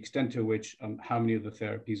the extent to which how many of the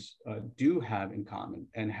therapies do have in common,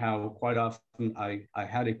 and how quite often I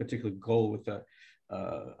had a particular goal with a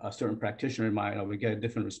certain practitioner in mind. I would get a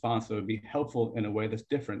different response that would be helpful in a way that's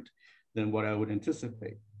different than what I would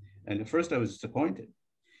anticipate. And at first I was disappointed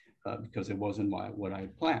because it wasn't what I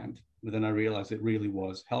had planned. But then I realized it really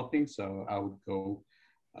was helping, so I would go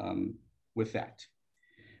with that.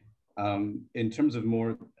 In terms of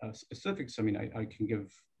more specifics, I mean, I can give,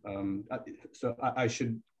 I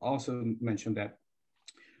should also mention that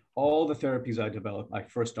all the therapies I develop, I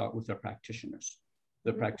first start with the practitioners.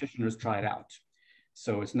 The practitioners try it out.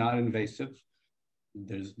 So it's not invasive,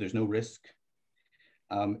 there's no risk.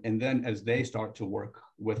 And then as they start to work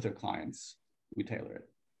with their clients, we tailor it.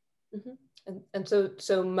 Mm-hmm. And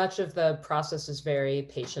so much of the process is very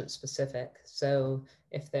patient specific. So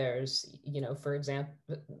if there's, for example,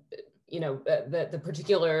 the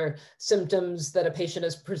particular symptoms that a patient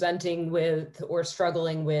is presenting with or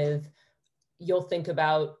struggling with, you'll think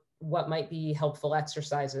about what might be helpful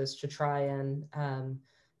exercises to try and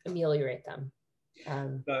ameliorate them.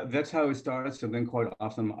 That's how it starts. And then quite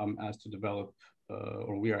often I'm asked to develop,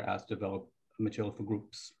 or we are asked to develop material for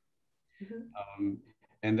groups. Mm-hmm.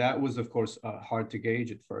 And that was, of course, hard to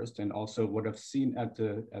gauge at first. And also what I've seen at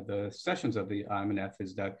the sessions of the IMNF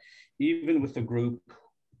is that even with the group,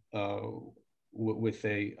 that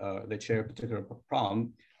share a particular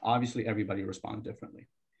problem, obviously everybody responds differently.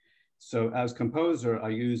 So as composer, I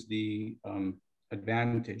use the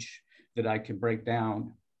advantage that I can break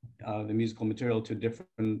down the musical material to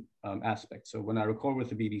different aspects. So when I record with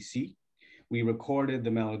the BBC, we recorded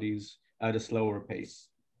the melodies at a slower pace,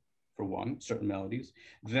 for one, certain melodies.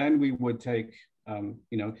 Then we would take,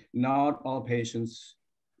 not all patients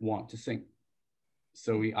want to sing.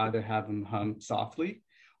 So we either have them hum softly,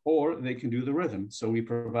 or they can do the rhythm. So we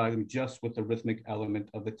provide them just with the rhythmic element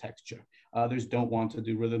of the texture. Others don't want to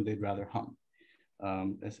do rhythm, they'd rather hum,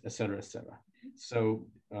 et cetera, et cetera. So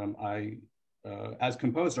as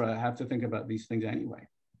composer, I have to think about these things anyway.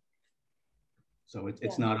 So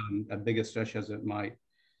it's not a big a stretch as it might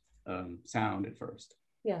sound at first.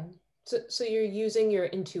 Yeah. So you're using your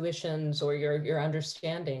intuitions or your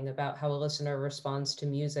understanding about how a listener responds to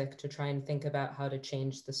music to try and think about how to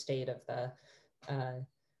change the state of the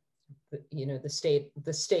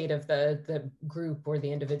state of the group or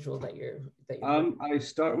the individual that you're I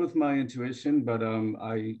start with my intuition, but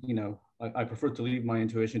I prefer to leave my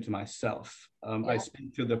intuition to myself. I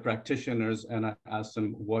speak to the practitioners and I ask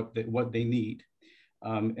them what they need.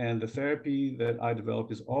 And the therapy that I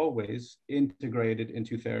develop is always integrated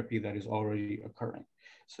into therapy that is already occurring.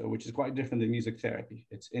 So, which is quite different than music therapy.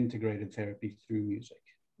 It's integrated therapy through music.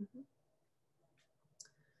 Mm-hmm.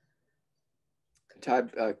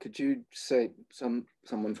 Todd, could you say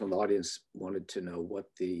someone from the audience wanted to know what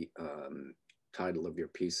the title of your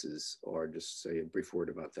piece is, or just say a brief word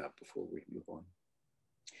about that before we move on?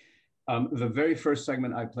 The very first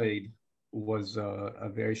segment I played was a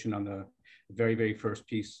variation on the very, very first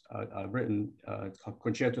piece I've written. It's called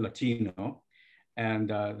Concetta Latino. And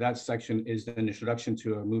that section is an introduction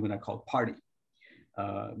to a movement I called Party,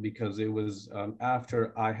 because it was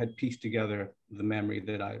after I had pieced together the memory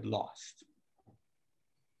that I had lost.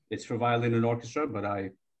 It's for violin and orchestra, but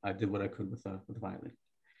I did what I could with the violin.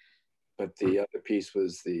 But the other piece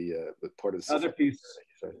was the part of the other piece.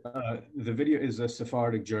 The video is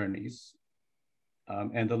Sephardic Journeys,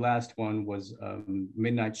 and the last one was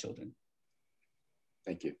Midnight Children.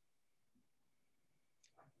 Thank you.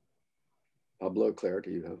 Pablo, Claire, do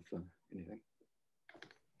you have anything?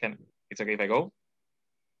 It's okay if I go?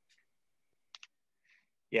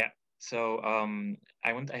 Yeah. So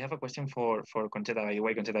I have a question for Concetta. By the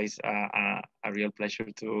way, Concetta, is a real pleasure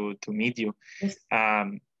to meet you. Yes.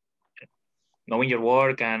 Knowing your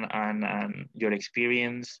work and your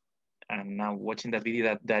experience, and now watching that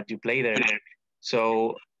video that you play there.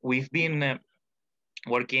 So we've been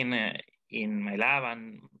working in my lab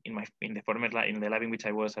and in the lab in which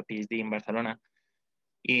I was a PhD in Barcelona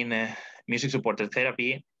in music supported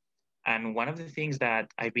therapy. And one of the things that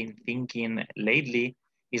I've been thinking lately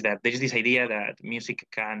is that there is this idea that music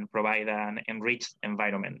can provide an enriched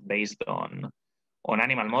environment based on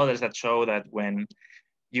animal models that show that when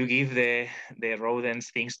you give the rodents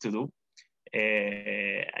things to do,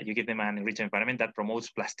 you give them an enriched environment that promotes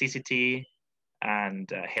plasticity and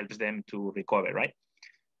helps them to recover, right?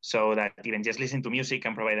 So that even just listening to music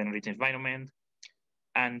can provide an enriched environment.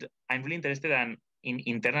 And I'm really interested in in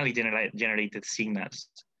internally generated signals.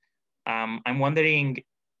 I'm wondering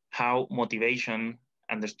how motivation,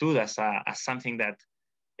 understood as something that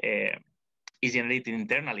is generated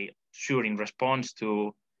internally, sure, in response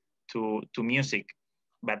to music,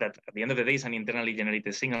 but that at the end of the day is an internally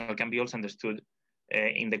generated signal, can be also understood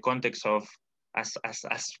in the context of as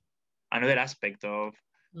another aspect of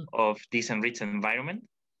this enriched environment.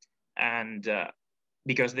 And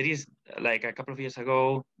because there is, like a couple of years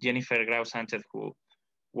ago, Jennifer Grau Sanchez, who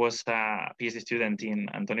was a PhD student in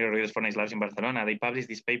Antonio Rodriguez Fornais Labs in Barcelona, they published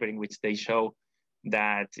this paper in which they show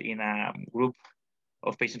that in a group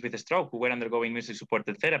of patients with a stroke who were undergoing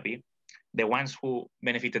music-supported therapy, the ones who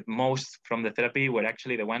benefited most from the therapy were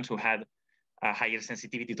actually the ones who had a higher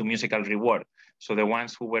sensitivity to musical reward. So the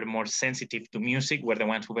ones who were more sensitive to music were the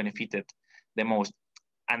ones who benefited the most.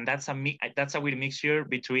 And that's a weird mixture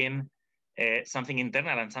between something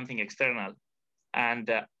internal and something external. And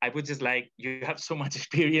I would just like, you have so much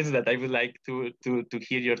experience that I would like to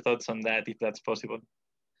hear your thoughts on that, if that's possible.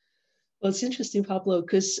 Well, it's interesting, Pablo,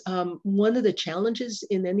 because one of the challenges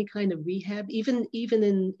in any kind of rehab, even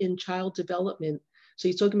in child development, so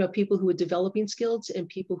you're talking about people who are developing skills and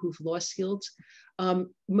people who've lost skills,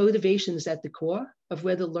 motivation is at the core of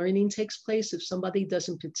where the learning takes place. If somebody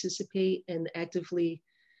doesn't participate and actively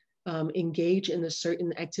engage in a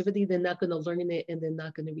certain activity, they're not going to learn it and they're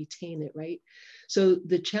not going to retain it, right? So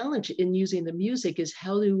the challenge in using the music is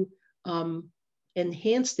how to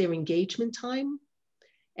enhance their engagement time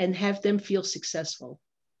and have them feel successful.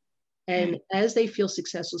 And as they feel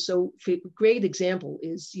successful, so a great example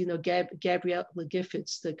is, Gabrielle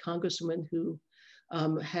Giffords, the congresswoman who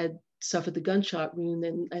had suffered the gunshot wound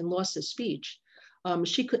and lost her speech.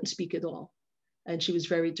 She couldn't speak at all. And she was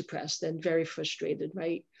very depressed and very frustrated,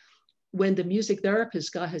 right? When the music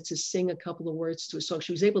therapist got her to sing a couple of words to a song,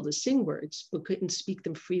 she was able to sing words, but couldn't speak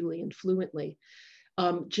them freely and fluently.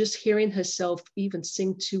 Just hearing herself even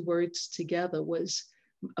sing 2 words together was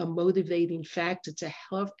a motivating factor to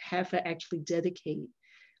have her actually dedicate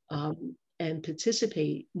and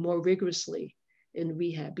participate more rigorously in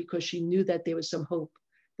rehab, because she knew that there was some hope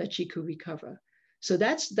that she could recover. So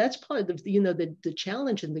that's part of the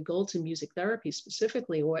challenge and the goal to music therapy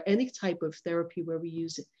specifically, or any type of therapy where we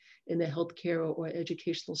use it in a healthcare or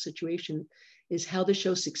educational situation, is how to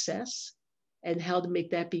show success and how to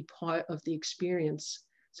make that be part of the experience,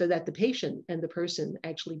 so that the patient and the person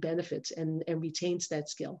actually benefits and retains that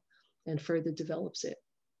skill and further develops it.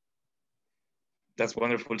 That's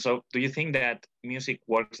wonderful. So do you think that music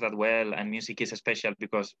works that well and music is special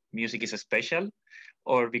because music is special,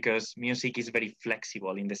 or because music is very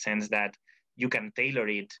flexible in the sense that you can tailor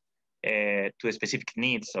it to the specific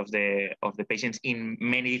needs of the patients in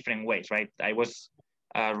many different ways, right? I was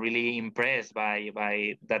really impressed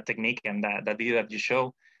by that technique and that video that you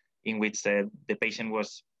show, in which the patient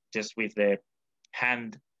was just with the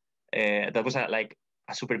hand. That was like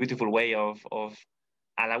a super beautiful way of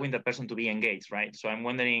allowing that person to be engaged, right? So I'm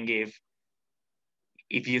wondering if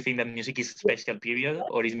you think that music is a special period,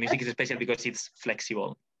 or is music is special because it's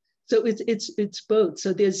flexible? So it's both.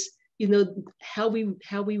 So there's how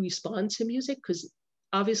we respond to music, because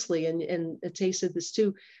obviously, and Ittai said this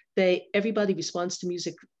too, everybody responds to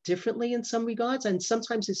music differently in some regards, and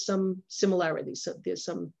sometimes there's some similarities. So there's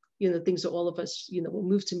some things that all of us will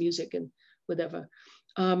move to music and whatever.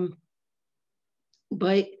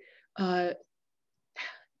 But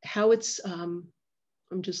how it's I'm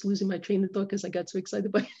just losing my train of thought because I got so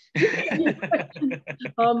excited by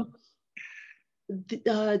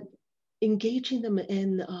engaging them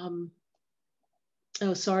in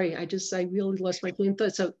oh, sorry, I really lost my train of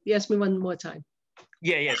thought. So you ask me one more time.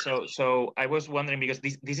 Yeah. So I was wondering, because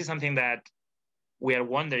this is something that we are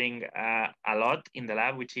wondering a lot in the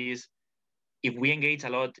lab, which is if we engage a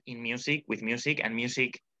lot in music, and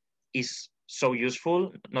music is so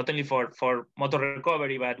useful, not only for motor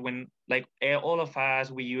recovery, but when, like, all of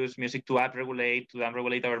us, we use music to upregulate, to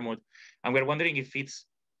downregulate our mood. And we're wondering if it's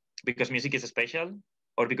because music is special,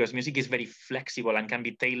 or because music is very flexible and can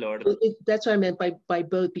be tailored. That's what I meant by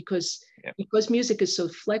both, because music is so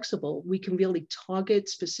flexible, we can really target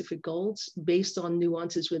specific goals based on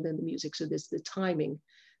nuances within the music. So there's the timing,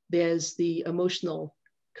 there's the emotional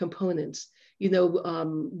components,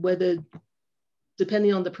 whether,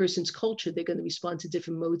 depending on the person's culture, they're going to respond to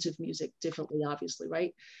different modes of music differently, obviously,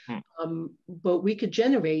 right? But we could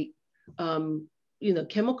generate,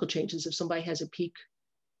 chemical changes if somebody has a peak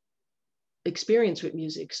experience with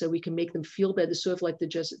music, so we can make them feel better, sort of like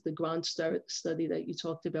the Grand study that you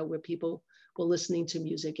talked about, where people were listening to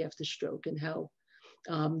music after stroke, and how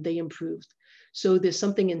they improved. So there's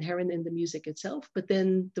something inherent in the music itself, but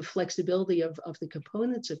then the flexibility of the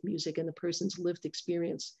components of music and the person's lived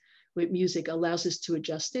experience with music allows us to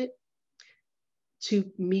adjust it to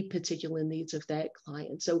meet particular needs of that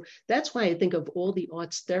client. So that's why I think of all the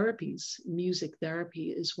arts therapies, music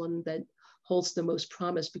therapy is one that holds the most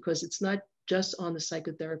promise, because it's not just on the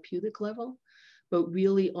psychotherapeutic level, but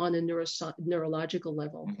really on a neurological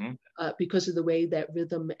level, because of the way that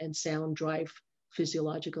rhythm and sound drive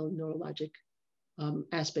physiological and neurologic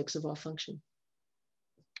aspects of our function.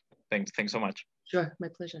 Thanks so much. Sure, my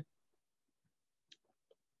pleasure.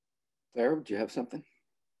 Claire, do you have something?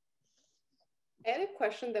 I had a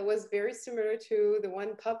question that was very similar to the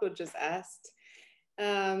one Pablo just asked.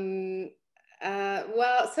 Well,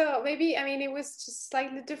 so maybe, I mean, it was just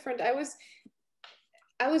slightly different. I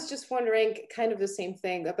was just wondering kind of the same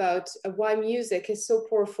thing about why music is so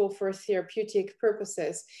powerful for therapeutic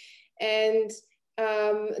purposes. And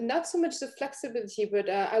not so much the flexibility, but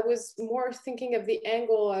I was more thinking of the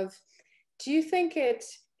angle of, do you think it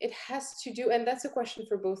has to do, and that's a question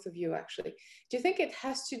for both of you actually, do you think it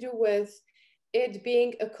has to do with it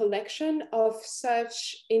being a collection of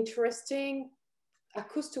such interesting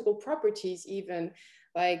acoustical properties, even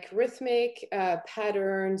like rhythmic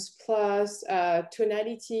patterns plus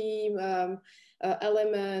tonality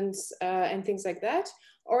elements and things like that?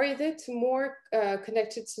 Or is it more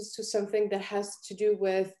connected to something that has to do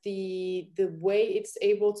with the way it's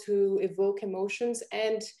able to evoke emotions,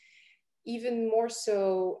 and even more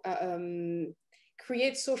so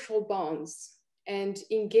create social bonds and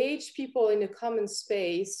engage people in a common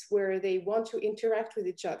space where they want to interact with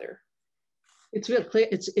each other? It's real clear.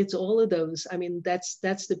 It's all of those. I mean, that's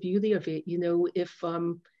the beauty of it. You know, if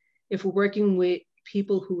we're working with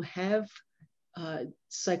people who have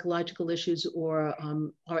psychological issues, or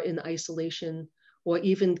are in isolation, or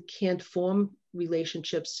even can't form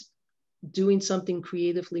relationships, doing something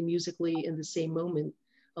creatively, musically in the same moment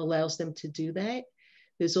allows them to do that.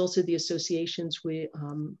 There's also the associations with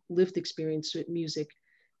lived experience with music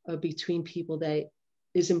between people that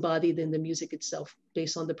is embodied in the music itself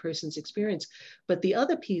based on the person's experience. But the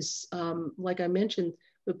other piece, like I mentioned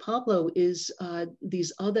with Pablo, is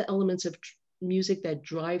these other elements of music that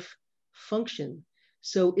drive function.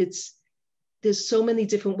 So there's so many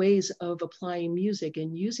different ways of applying music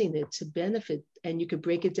and using it to benefit. And you could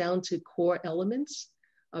break it down to core elements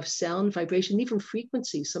of sound, vibration, even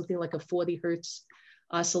frequency. Something like a 40 hertz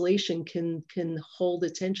oscillation can hold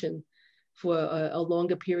attention for a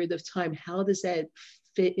longer period of time. How does that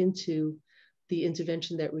fit into the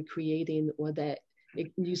intervention that we're creating, or that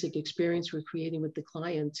music experience we're creating with the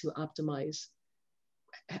client to optimize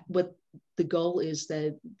what the goal is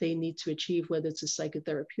that they need to achieve, whether it's a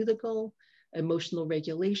psychotherapeutic goal, emotional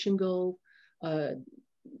regulation goal,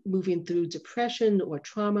 moving through depression or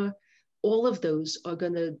trauma. All of those are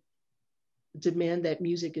going to demand that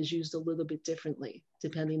music is used a little bit differently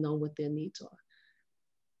depending on what their needs are.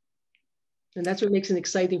 And that's what makes an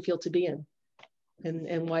exciting field to be in,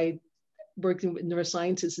 and why working with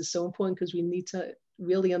neuroscientists is so important, because we need to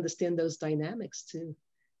really understand those dynamics to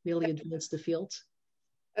really advance the field.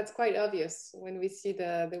 That's quite obvious when we see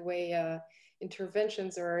the way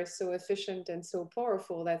interventions are so efficient and so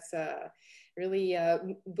powerful. That's really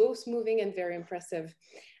both moving and very impressive.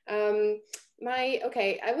 I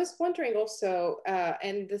was wondering also,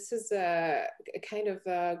 and this is kind of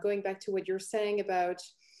going back to what you're saying about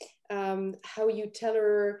how you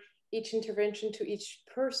tailor each intervention to each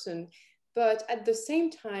person. But at the same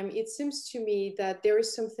time, it seems to me that there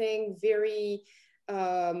is something very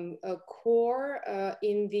core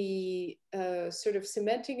in the sort of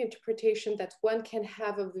semantic interpretation that one can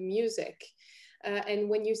have of the music. And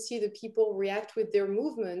when you see the people react with their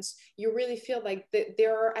movements, you really feel like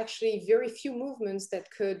there are actually very few movements that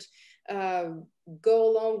could go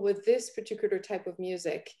along with this particular type of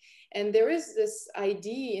music. And there is this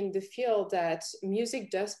idea in the field that music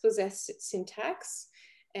does possess syntax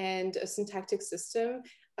and a syntactic system.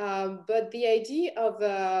 But the idea of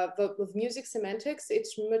music semantics,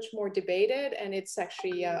 it's much more debated, and it's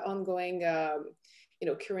actually ongoing,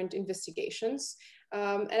 current investigations.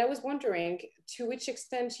 And I was wondering to which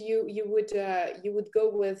extent you would go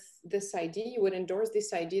with this idea, you would endorse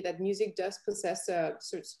this idea that music does possess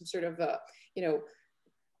some sort of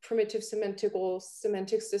primitive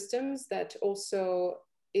semantic systems that also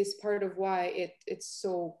is part of why it's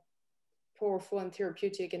so powerful and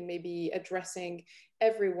therapeutic, and maybe addressing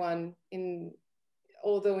everyone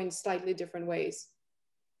although in slightly different ways.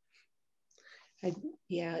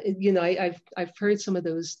 I've heard some of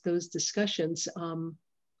those discussions.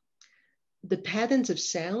 The patterns of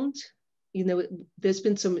sound you know, there's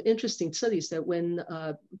been some interesting studies that when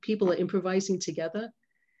people are improvising together,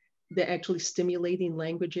 they're actually stimulating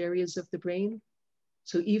language areas of the brain.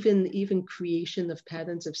 So even creation of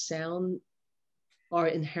patterns of sound are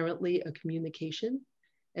inherently a communication,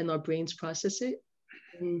 and our brains process it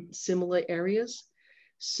in similar areas.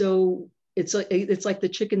 So it's like the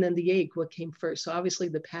chicken and the egg, what came first. So obviously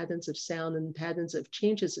the patterns of sound and patterns of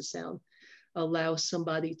changes of sound allow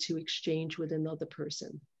somebody to exchange with another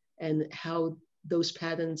person, and how those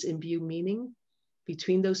patterns imbue meaning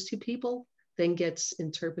between those two people then gets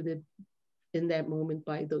interpreted in that moment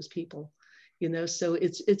by those people, you know. So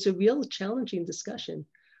it's a real challenging discussion,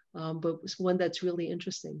 but it's one that's really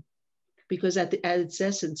interesting, because at its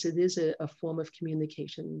essence, it is a form of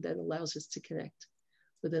communication that allows us to connect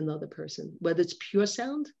with another person, whether it's pure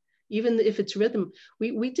sound, even if it's rhythm.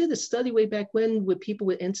 We did a study way back when with people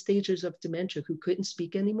with end stages of dementia who couldn't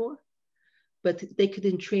speak anymore, but they could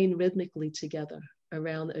entrain rhythmically together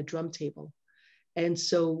around a drum table. And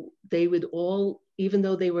so they would all, even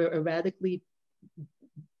though they were erratically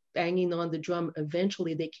banging on the drum,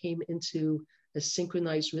 eventually they came into a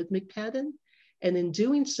synchronized rhythmic pattern. And in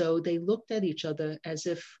doing so, they looked at each other as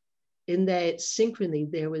if in that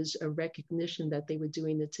synchrony, there was a recognition that they were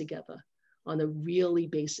doing it together on a really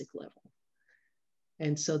basic level.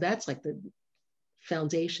 And so that's like the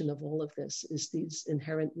foundation of all of this, is these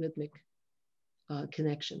inherent rhythmic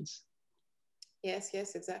connections. Yes,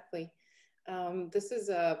 yes, exactly. This is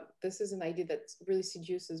an idea that really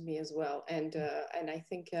seduces me as well, and I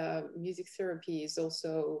think music therapy is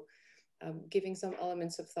also giving some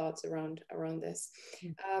elements of thoughts around this.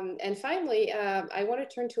 And finally, I want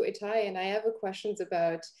to turn to Ittai, and I have a questions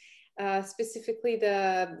about specifically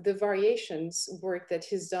the variations work that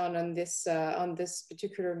he's done on this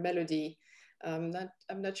particular melody. I'm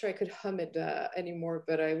not sure I could hum it anymore,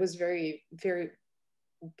 but it was very, very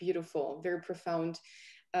beautiful, very profound.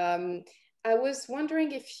 I was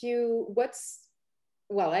wondering if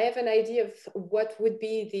I have an idea of what would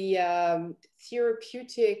be the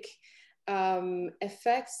therapeutic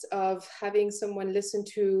effects of having someone listen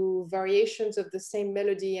to variations of the same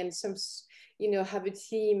melody and some, have a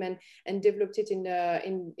theme and developed it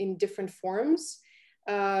in different forms.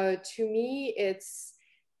 To me, it's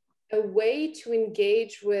a way to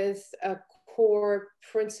engage with a core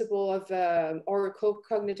principle of or a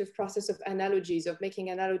cognitive process of analogies, of making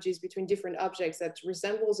analogies between different objects that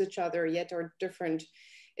resembles each other yet are different.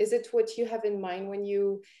 Is it what you have in mind when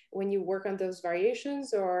you work on those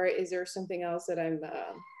variations, or is there something else that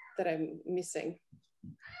I'm missing?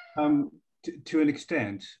 To an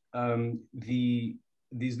extent,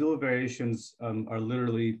 these little variations are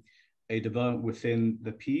literally a development within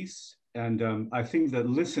the piece, and I think that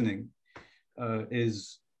listening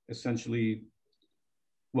is essentially,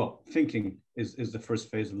 well, thinking is the first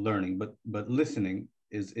phase of learning, but listening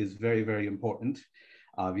is very, very important,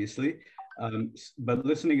 obviously. But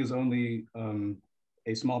listening is only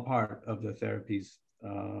a small part of the therapies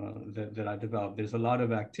that I developed. There's a lot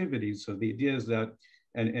of activities. So the idea is that,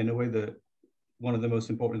 and in a way, one of the most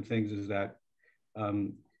important things is that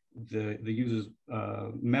the users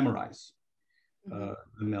memorize the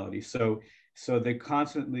melody. So they're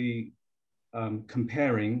constantly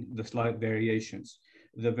comparing the slight variations.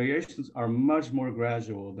 The variations are much more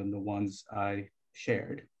gradual than the ones I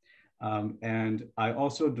shared. And I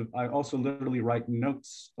also literally write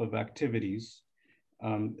notes of activities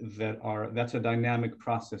that's a dynamic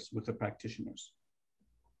process with the practitioners.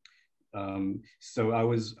 So I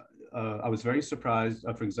was very surprised.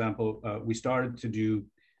 For example, we started to do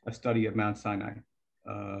a study at Mount Sinai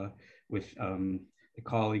with a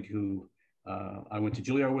colleague who I went to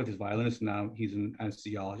Juilliard with, his violinist. Now he's an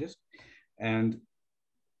anesthesiologist, and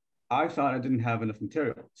I thought I didn't have enough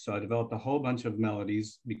material. So I developed a whole bunch of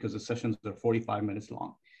melodies because the sessions are 45 minutes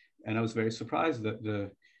long. And I was very surprised that the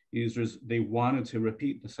users, they wanted to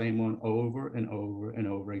repeat the same one over and over and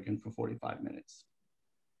over again for 45 minutes.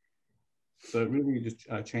 So it really just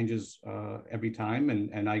changes every time,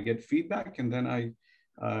 and I get feedback, and then I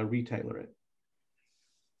retailor it.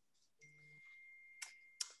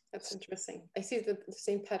 That's interesting. I see the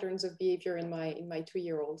same patterns of behavior in my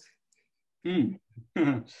 2-year-old.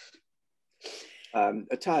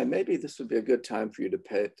 Ittai, maybe this would be a good time for you to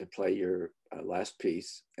play your last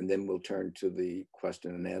piece, and then we'll turn to the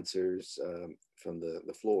question and answers from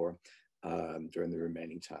the floor during the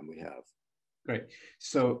remaining time we have. Great.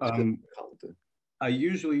 So I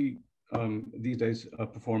usually these days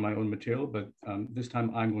perform my own material, but this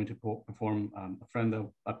time I'm going to perform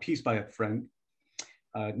a piece by a friend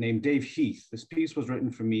named Dave Heath. This piece was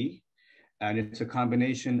written for me, and it's a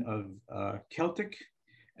combination of Celtic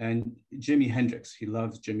and Jimi Hendrix. He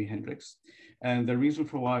loves Jimi Hendrix. And the reason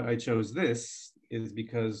for why I chose this is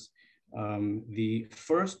because the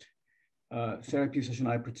first therapy session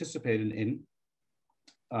I participated in,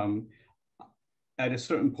 at a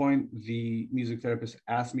certain point, the music therapist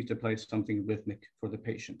asked me to play something rhythmic for the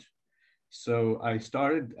patient. So I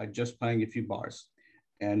started just playing a few bars.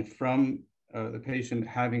 And from the patient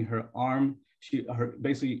having her arm,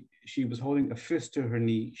 basically, she was holding a fist to her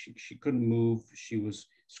knee. She couldn't move. She was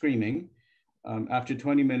screaming. After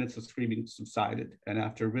 20 minutes, the screaming subsided. And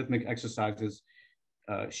after rhythmic exercises,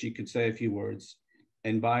 she could say a few words.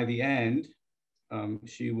 And by the end,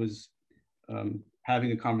 she was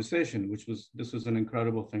having a conversation, this was an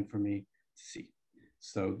incredible thing for me to see.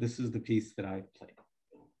 So this is the piece that I played.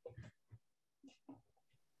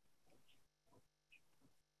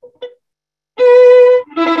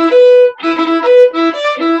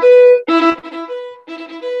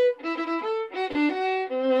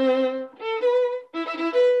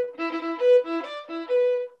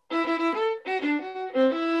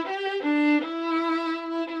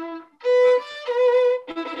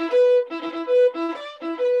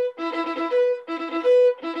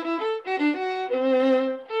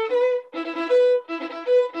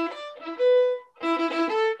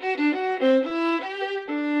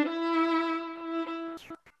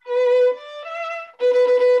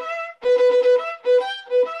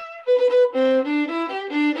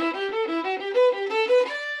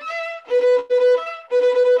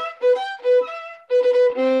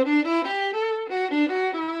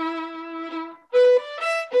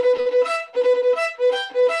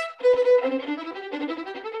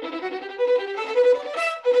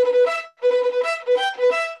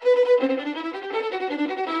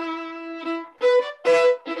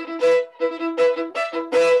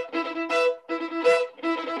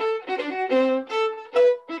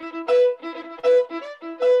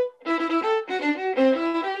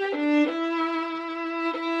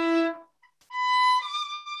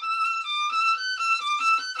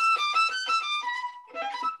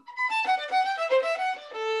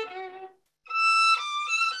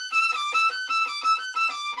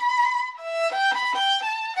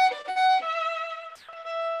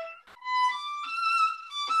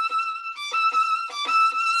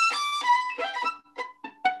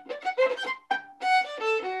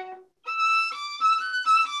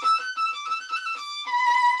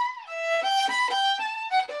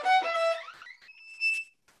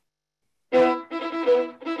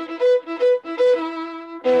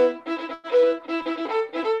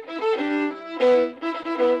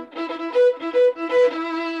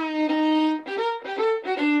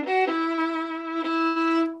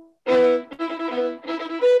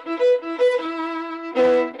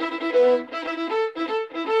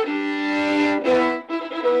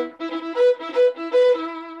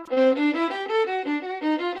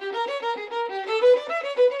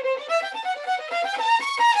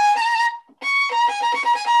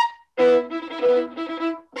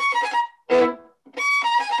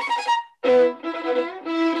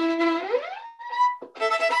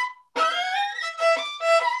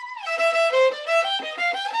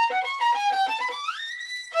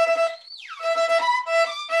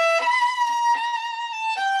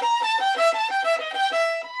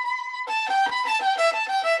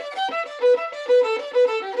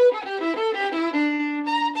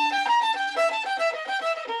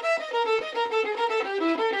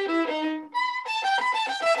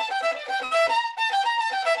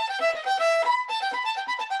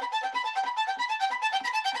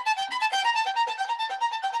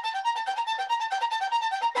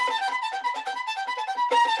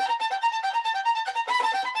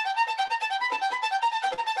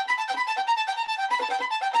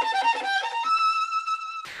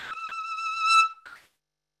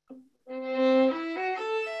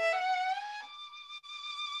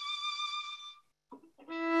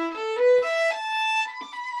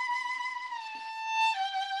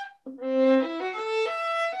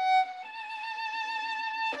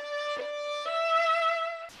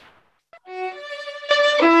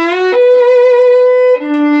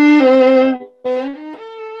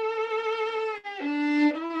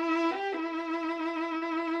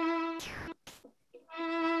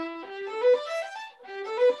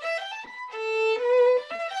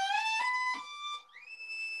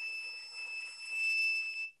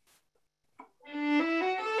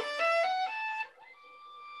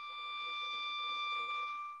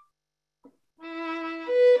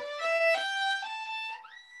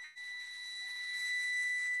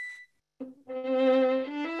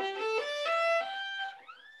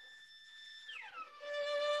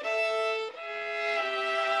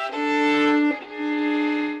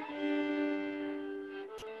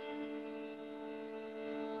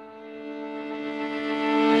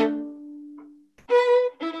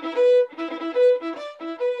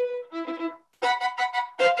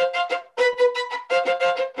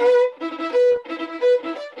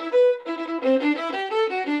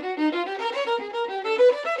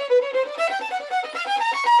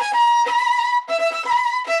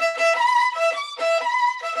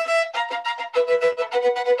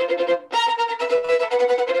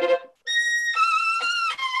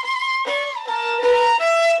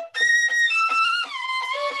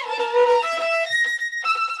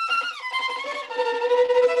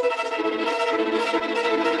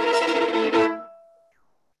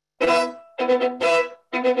 Thank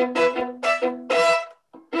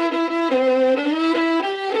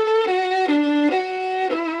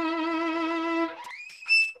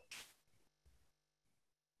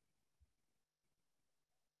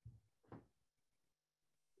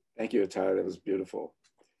you, Ittai. That was beautiful.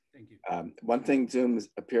 Thank you. One thing Zoom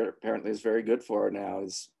apparently is very good for now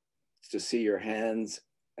is to see your hands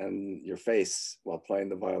and your face while playing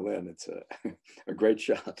the violin. It's a great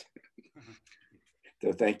shot.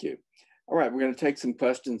 So thank you. All right, we're going to take some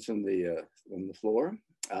questions from the floor.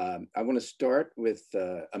 I want to start with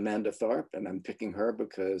Amanda Tharp, and I'm picking her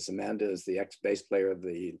because Amanda is the ex-bass player of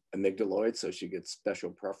the Amygdaloid, so she gets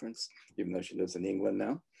special preference, even though she lives in England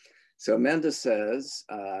now. So Amanda says,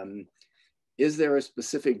 is there a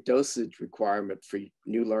specific dosage requirement for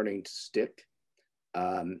new learning to stick?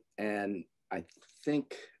 And I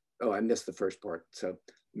think, oh, I missed the first part. So let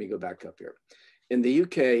me go back up here. In the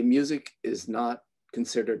UK, music is not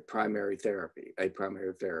considered primary therapy.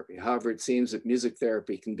 However, it seems that music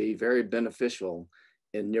therapy can be very beneficial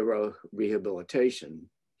in neurorehabilitation.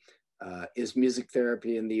 Is music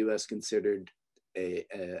therapy in the US considered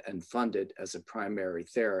and funded as a primary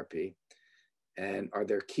therapy? And are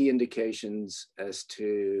there key indications as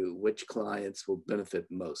to which clients will benefit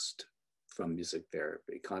most from music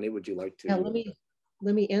therapy? Connie, would you like to? Yeah,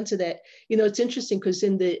 let me answer that. You know, it's interesting because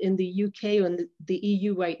in the UK and the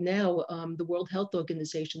EU right now, the World Health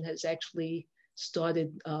Organization has actually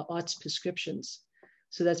started arts prescriptions.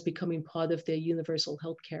 So that's becoming part of their universal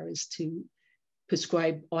health care, is to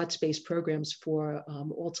prescribe arts-based programs for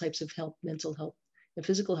all types of health, mental health and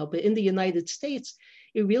physical health. But in the United States,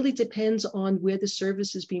 it really depends on where the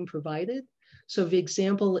service is being provided. So for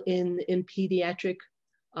example, in pediatric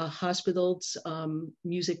hospitals,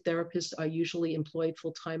 music therapists are usually employed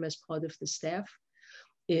full-time as part of the staff.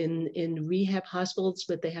 In rehab hospitals,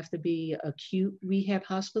 but they have to be acute rehab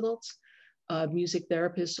hospitals, music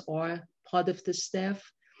therapists are part of the staff.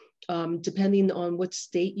 Depending on what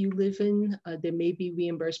state you live in, there may be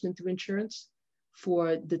reimbursement through insurance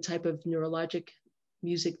for the type of neurologic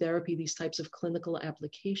music therapy, these types of clinical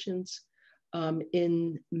applications.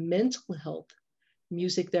 In mental health,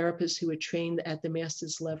 music therapists who are trained at the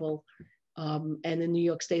master's level and in New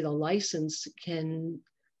York State are licensed can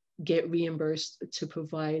get reimbursed to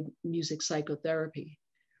provide music psychotherapy.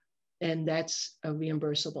 And that's a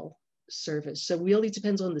reimbursable service. So it really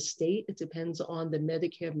depends on the state. It depends on the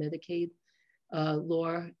Medicare, Medicaid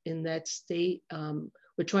law in that state.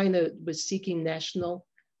 We're seeking national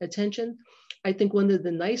attention. I think one of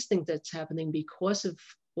the nice things that's happening because of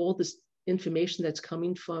all this information that's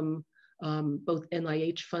coming from both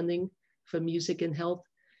NIH funding for music and health,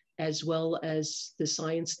 as well as the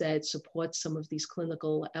science that supports some of these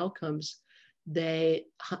clinical outcomes, that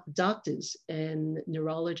doctors and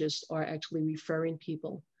neurologists are actually referring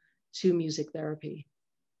people to music therapy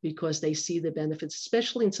because they see the benefits,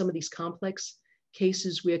 especially in some of these complex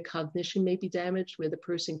cases where cognition may be damaged, where the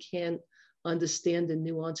person can't understand the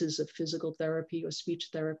nuances of physical therapy or speech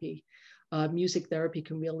therapy. Music therapy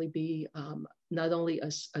can really be not only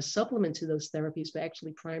a supplement to those therapies, but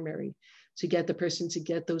actually primary to get the person to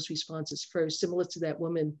get those responses first, similar to that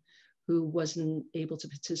woman who wasn't able to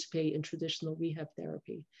participate in traditional rehab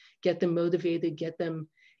therapy. Get them motivated, get them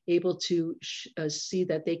able to see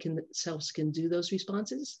that they themselves can do those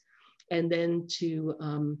responses, and then to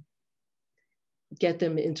get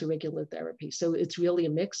them into regular therapy. So it's really a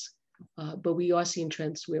mix, but we are seeing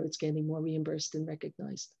trends where it's getting more reimbursed and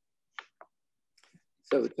recognized.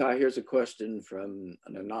 So Ty, here's a question from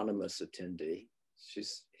an anonymous attendee.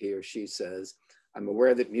 He or she says, I'm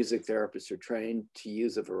aware that music therapists are trained to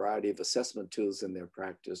use a variety of assessment tools in their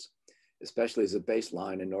practice, especially as a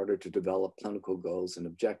baseline in order to develop clinical goals and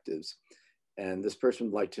objectives. And this person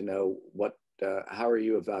would like to know how are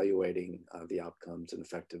you evaluating the outcomes and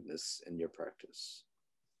effectiveness in your practice?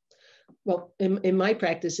 Well, in my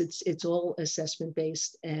practice, it's all assessment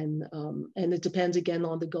based, and it depends again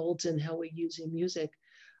on the goals and how we're using music.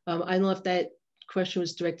 I don't know if that question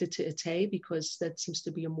was directed to Ittai, because that seems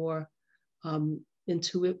to be a more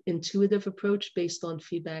intuitive approach based on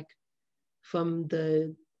feedback from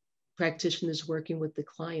the practitioners working with the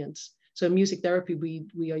clients. So in music therapy,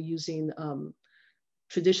 we are using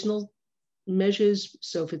traditional measures.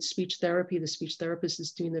 So if it's speech therapy, the speech therapist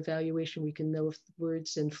is doing the evaluation. We can know if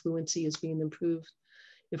words and fluency is being improved.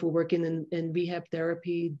 If we're working in rehab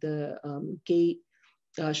therapy, the gait,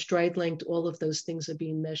 stride length, all of those things are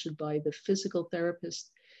being measured by the physical therapist.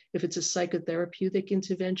 If it's a psychotherapeutic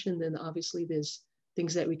intervention, then obviously there's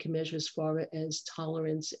things that we can measure as far as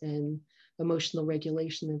tolerance and emotional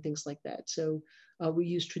regulation and things like that. So we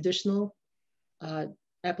use traditional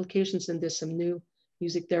applications, and there's some new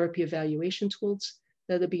music therapy evaluation tools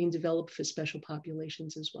that are being developed for special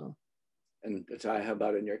populations as well. And Ittai, how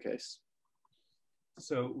about in your case?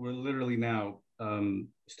 So we're literally now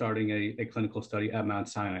starting a clinical study at Mount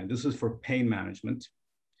Sinai. This is for pain management.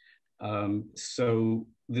 So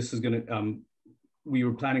this is going to, we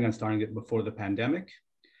were planning on starting it before the pandemic,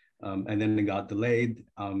 and then it got delayed.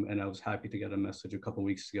 And I was happy to get a message a couple of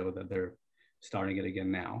weeks ago that they're starting it again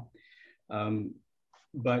now.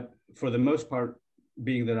 But for the most part,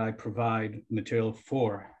 being that I provide material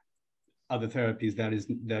for other therapies,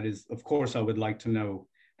 that is, of course, I would like to know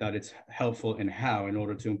that it's helpful and how in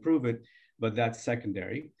order to improve it, but that's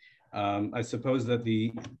secondary. I suppose that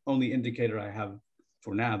the only indicator I have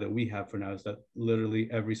for now, that we have for now, is that literally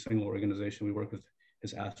every single organization we work with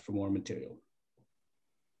has asked for more material.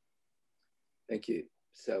 Thank you.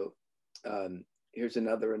 So here's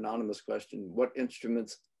another anonymous question. What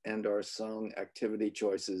instruments and/or song activity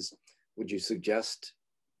choices would you suggest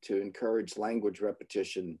to encourage language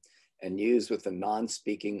repetition and use with a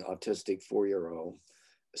non-speaking autistic 4-year-old,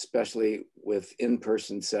 especially with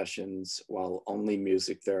in-person sessions while only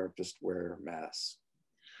music therapists wear masks?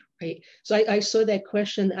 Right. So I saw that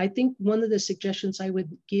question. I think one of the suggestions I would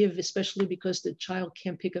give, especially because the child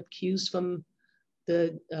can't pick up cues from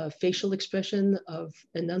the facial expression of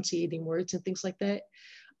enunciating words and things like that.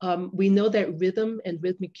 We know that rhythm and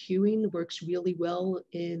rhythmic cueing works really well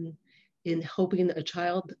in helping a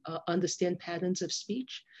child understand patterns of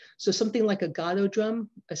speech. So something like a gato drum,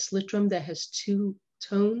 a slit drum that has 2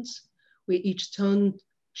 tones, where each tone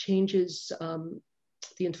changes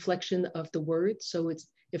the inflection of the word. So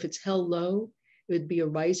if it's held low, it would be a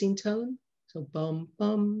rising tone. So bum,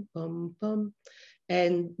 bum, bum, bum.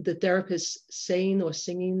 And the therapist saying or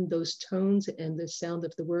singing those tones and the sound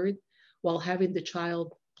of the word while having the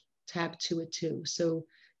child tap to it too. So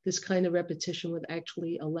this kind of repetition would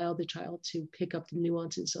actually allow the child to pick up the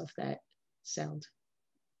nuances of that sound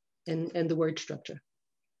and the word structure.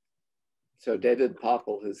 So David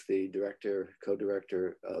Popple, who's the director,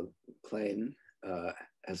 co-director of CLaME,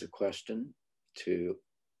 has a question to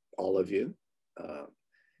all of you.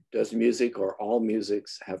 Does music or all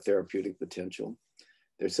musics have therapeutic potential?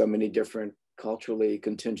 There's so many different culturally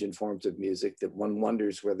contingent forms of music that one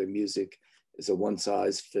wonders whether music is a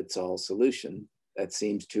one-size-fits-all solution that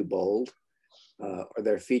seems too bold. Are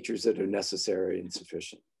there features that are necessary and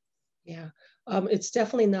sufficient? Yeah, it's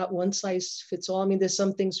definitely not one size fits all. I mean, there's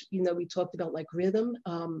some things, you know, we talked about like rhythm,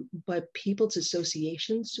 but people's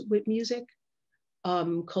associations with music,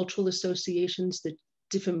 cultural associations, the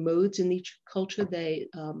different modes in each culture, they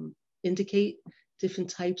indicate different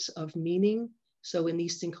types of meaning. So in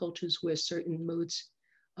Eastern cultures where certain modes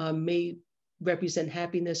may represent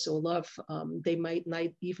happiness or love, they might not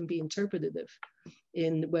even be interpretative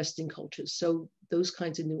in Western cultures. So those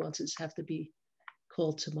kinds of nuances have to be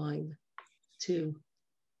called to mind too.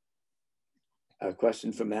 A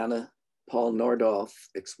question from Anna. Paul Nordhoff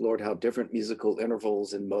explored how different musical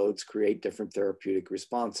intervals and modes create different therapeutic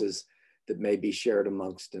responses that may be shared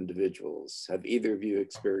amongst individuals. Have either of you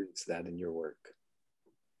experienced that in your work?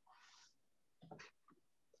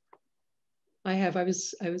 I have. I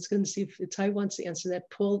was going to see if Ittai wants to answer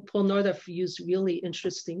that. Paul Nordhoff used really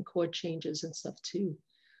interesting chord changes and stuff to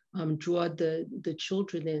draw the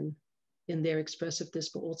children in their expressiveness,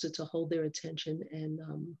 but also to hold their attention and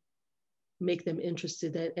make them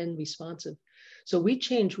interested and responsive. So we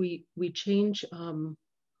change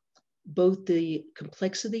both the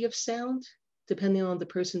complexity of sound, depending on the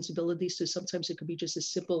person's ability. So sometimes it could be just a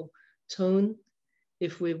simple tone.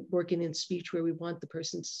 If we're working in speech where we want the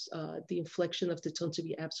person's, the inflection of the tone to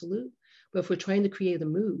be absolute. But if we're trying to create a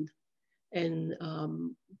mood and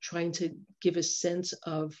trying to give a sense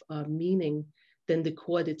of meaning, then the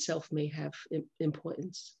chord itself may have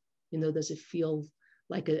importance. You know, does it feel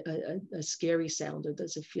like a scary sound, or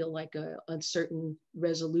does it feel like a uncertain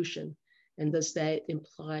resolution? And does that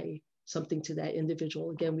imply something to that individual?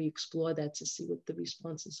 Again, we explore that to see what the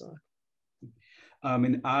responses are.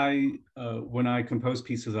 And when I compose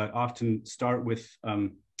pieces, I often start with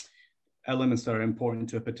elements that are important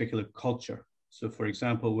to a particular culture. So for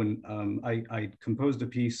example, when I composed a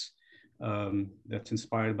piece that's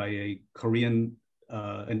inspired by a Korean,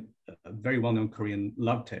 a very well-known Korean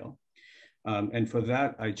love tale. And for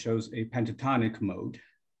that, I chose a pentatonic mode,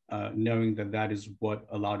 knowing that that is what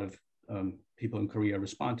a lot of people in Korea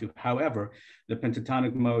respond to. However, the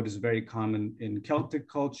pentatonic mode is very common in Celtic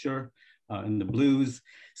culture, in the blues.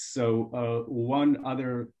 So one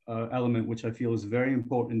other element which I feel is very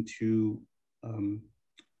important to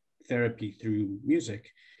therapy through music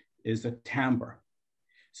is the timbre.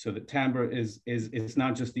 So the timbre is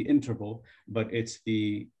not just the interval, but it's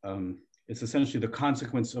It's essentially the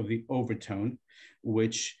consequence of the overtone,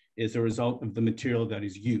 which is a result of the material that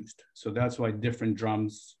is used. So that's why different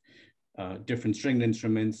drums, different stringed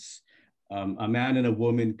instruments, a man and a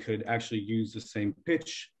woman could actually use the same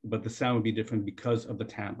pitch, but the sound would be different because of the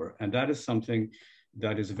timbre. And that is something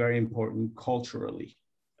that is very important culturally,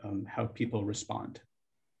 how people respond.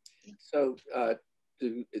 So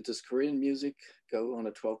does Korean music go on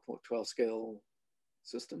a 12 scale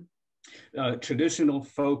system? Traditional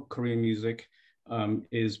folk Korean music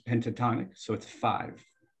is pentatonic, so it's 5.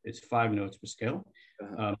 It's 5 notes per scale.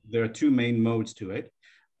 There are 2 main modes to it.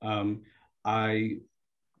 In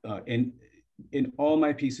all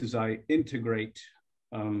my pieces, I integrate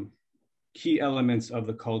key elements of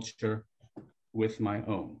the culture with my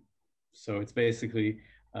own. So it's basically,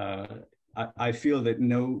 I feel that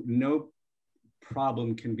no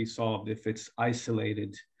problem can be solved if it's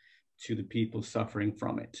isolated to the people suffering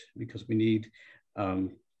from it, because we need,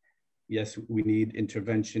 yes, we need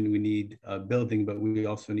intervention, we need building, but we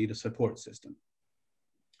also need a support system.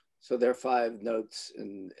 So their 5 notes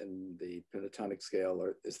in the pentatonic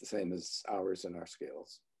scale is the same as ours in our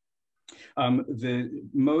scales? The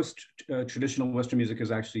most traditional Western music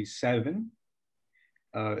is actually 7.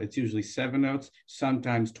 It's usually 7 notes,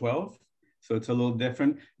 sometimes 12. So it's a little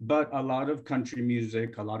different, but a lot of country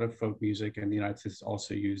music, a lot of folk music in the United States is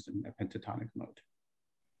also used in a pentatonic mode.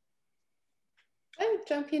 I'll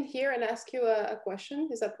jump in here and ask you a question.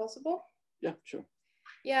 Is that possible? Yeah, sure.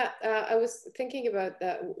 Yeah, I was thinking about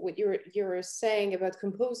what you were saying about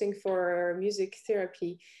composing for music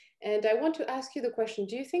therapy. And I want to ask you the question,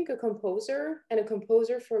 do you think a composer and a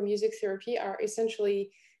composer for music therapy are essentially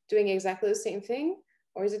doing exactly the same thing?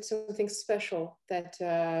 Or is it something special that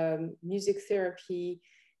music therapy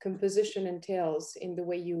composition entails in the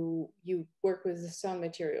way you work with the sound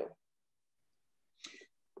material?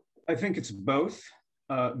 I think it's both,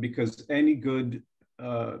 because any good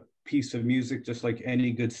piece of music, just like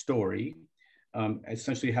any good story,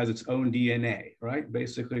 essentially has its own DNA, right?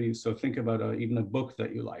 Basically, so think about even a book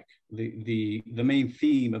that you like. The main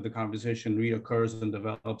theme of the composition reoccurs and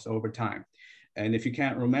develops over time. And if you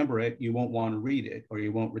can't remember it, you won't want to read it, or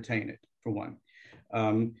you won't retain it, for one.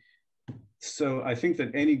 So I think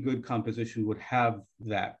that any good composition would have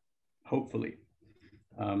that, hopefully.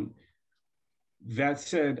 That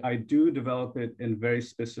said, I do develop it in very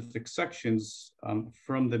specific sections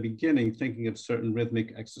from the beginning, thinking of certain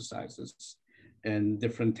rhythmic exercises and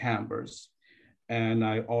different timbres. And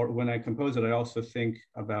when I compose it, I also think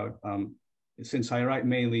about, since I write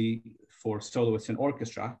mainly for soloists and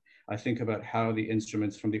orchestra, I think about how the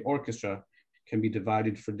instruments from the orchestra can be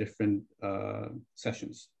divided for different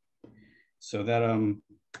sessions. So that,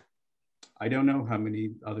 I don't know how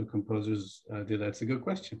many other composers do that. It's a good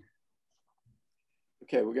question.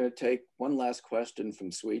 Okay, we're going to take one last question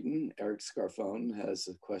from Sweden. Eric Scarfone has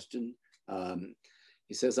a question.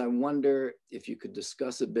 He says, I wonder if you could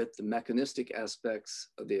discuss a bit the mechanistic aspects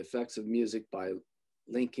of the effects of music by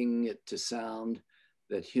linking it to sound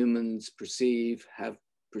that humans have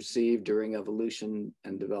perceived during evolution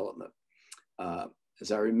and development.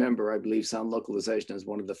 As I remember, I believe sound localization is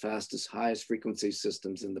one of the fastest, highest frequency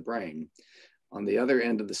systems in the brain. On the other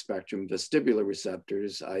end of the spectrum, vestibular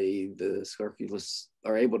receptors, i.e. the scarculus,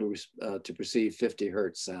 are able to perceive 50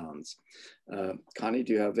 hertz sounds. Connie,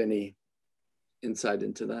 do you have any insight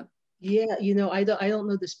into that? Yeah, you know, I don't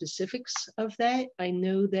know the specifics of that. I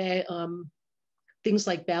know that things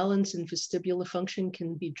like balance and vestibular function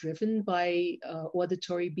can be driven by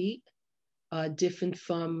auditory beat, different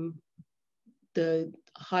from the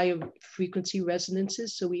higher frequency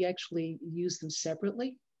resonances. So we actually use them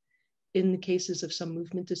separately in the cases of some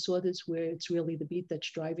movement disorders where it's really the beat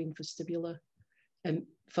that's driving vestibular and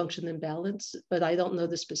function and balance. But I don't know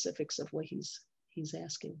the specifics of what he's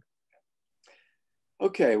asking.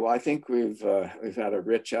 Okay, well, I think we've had a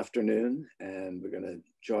rich afternoon, and we're going to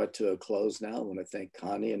draw it to a close now. I want to thank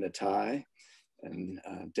Connie and Ittai and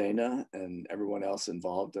Dana and everyone else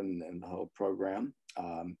involved in the whole program.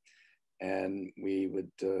 And we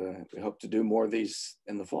hope to do more of these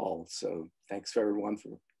in the fall. So thanks for everyone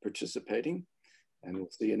for participating, and we'll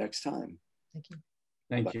see you next time. Thank you.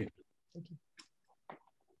 Thank you. Thank you.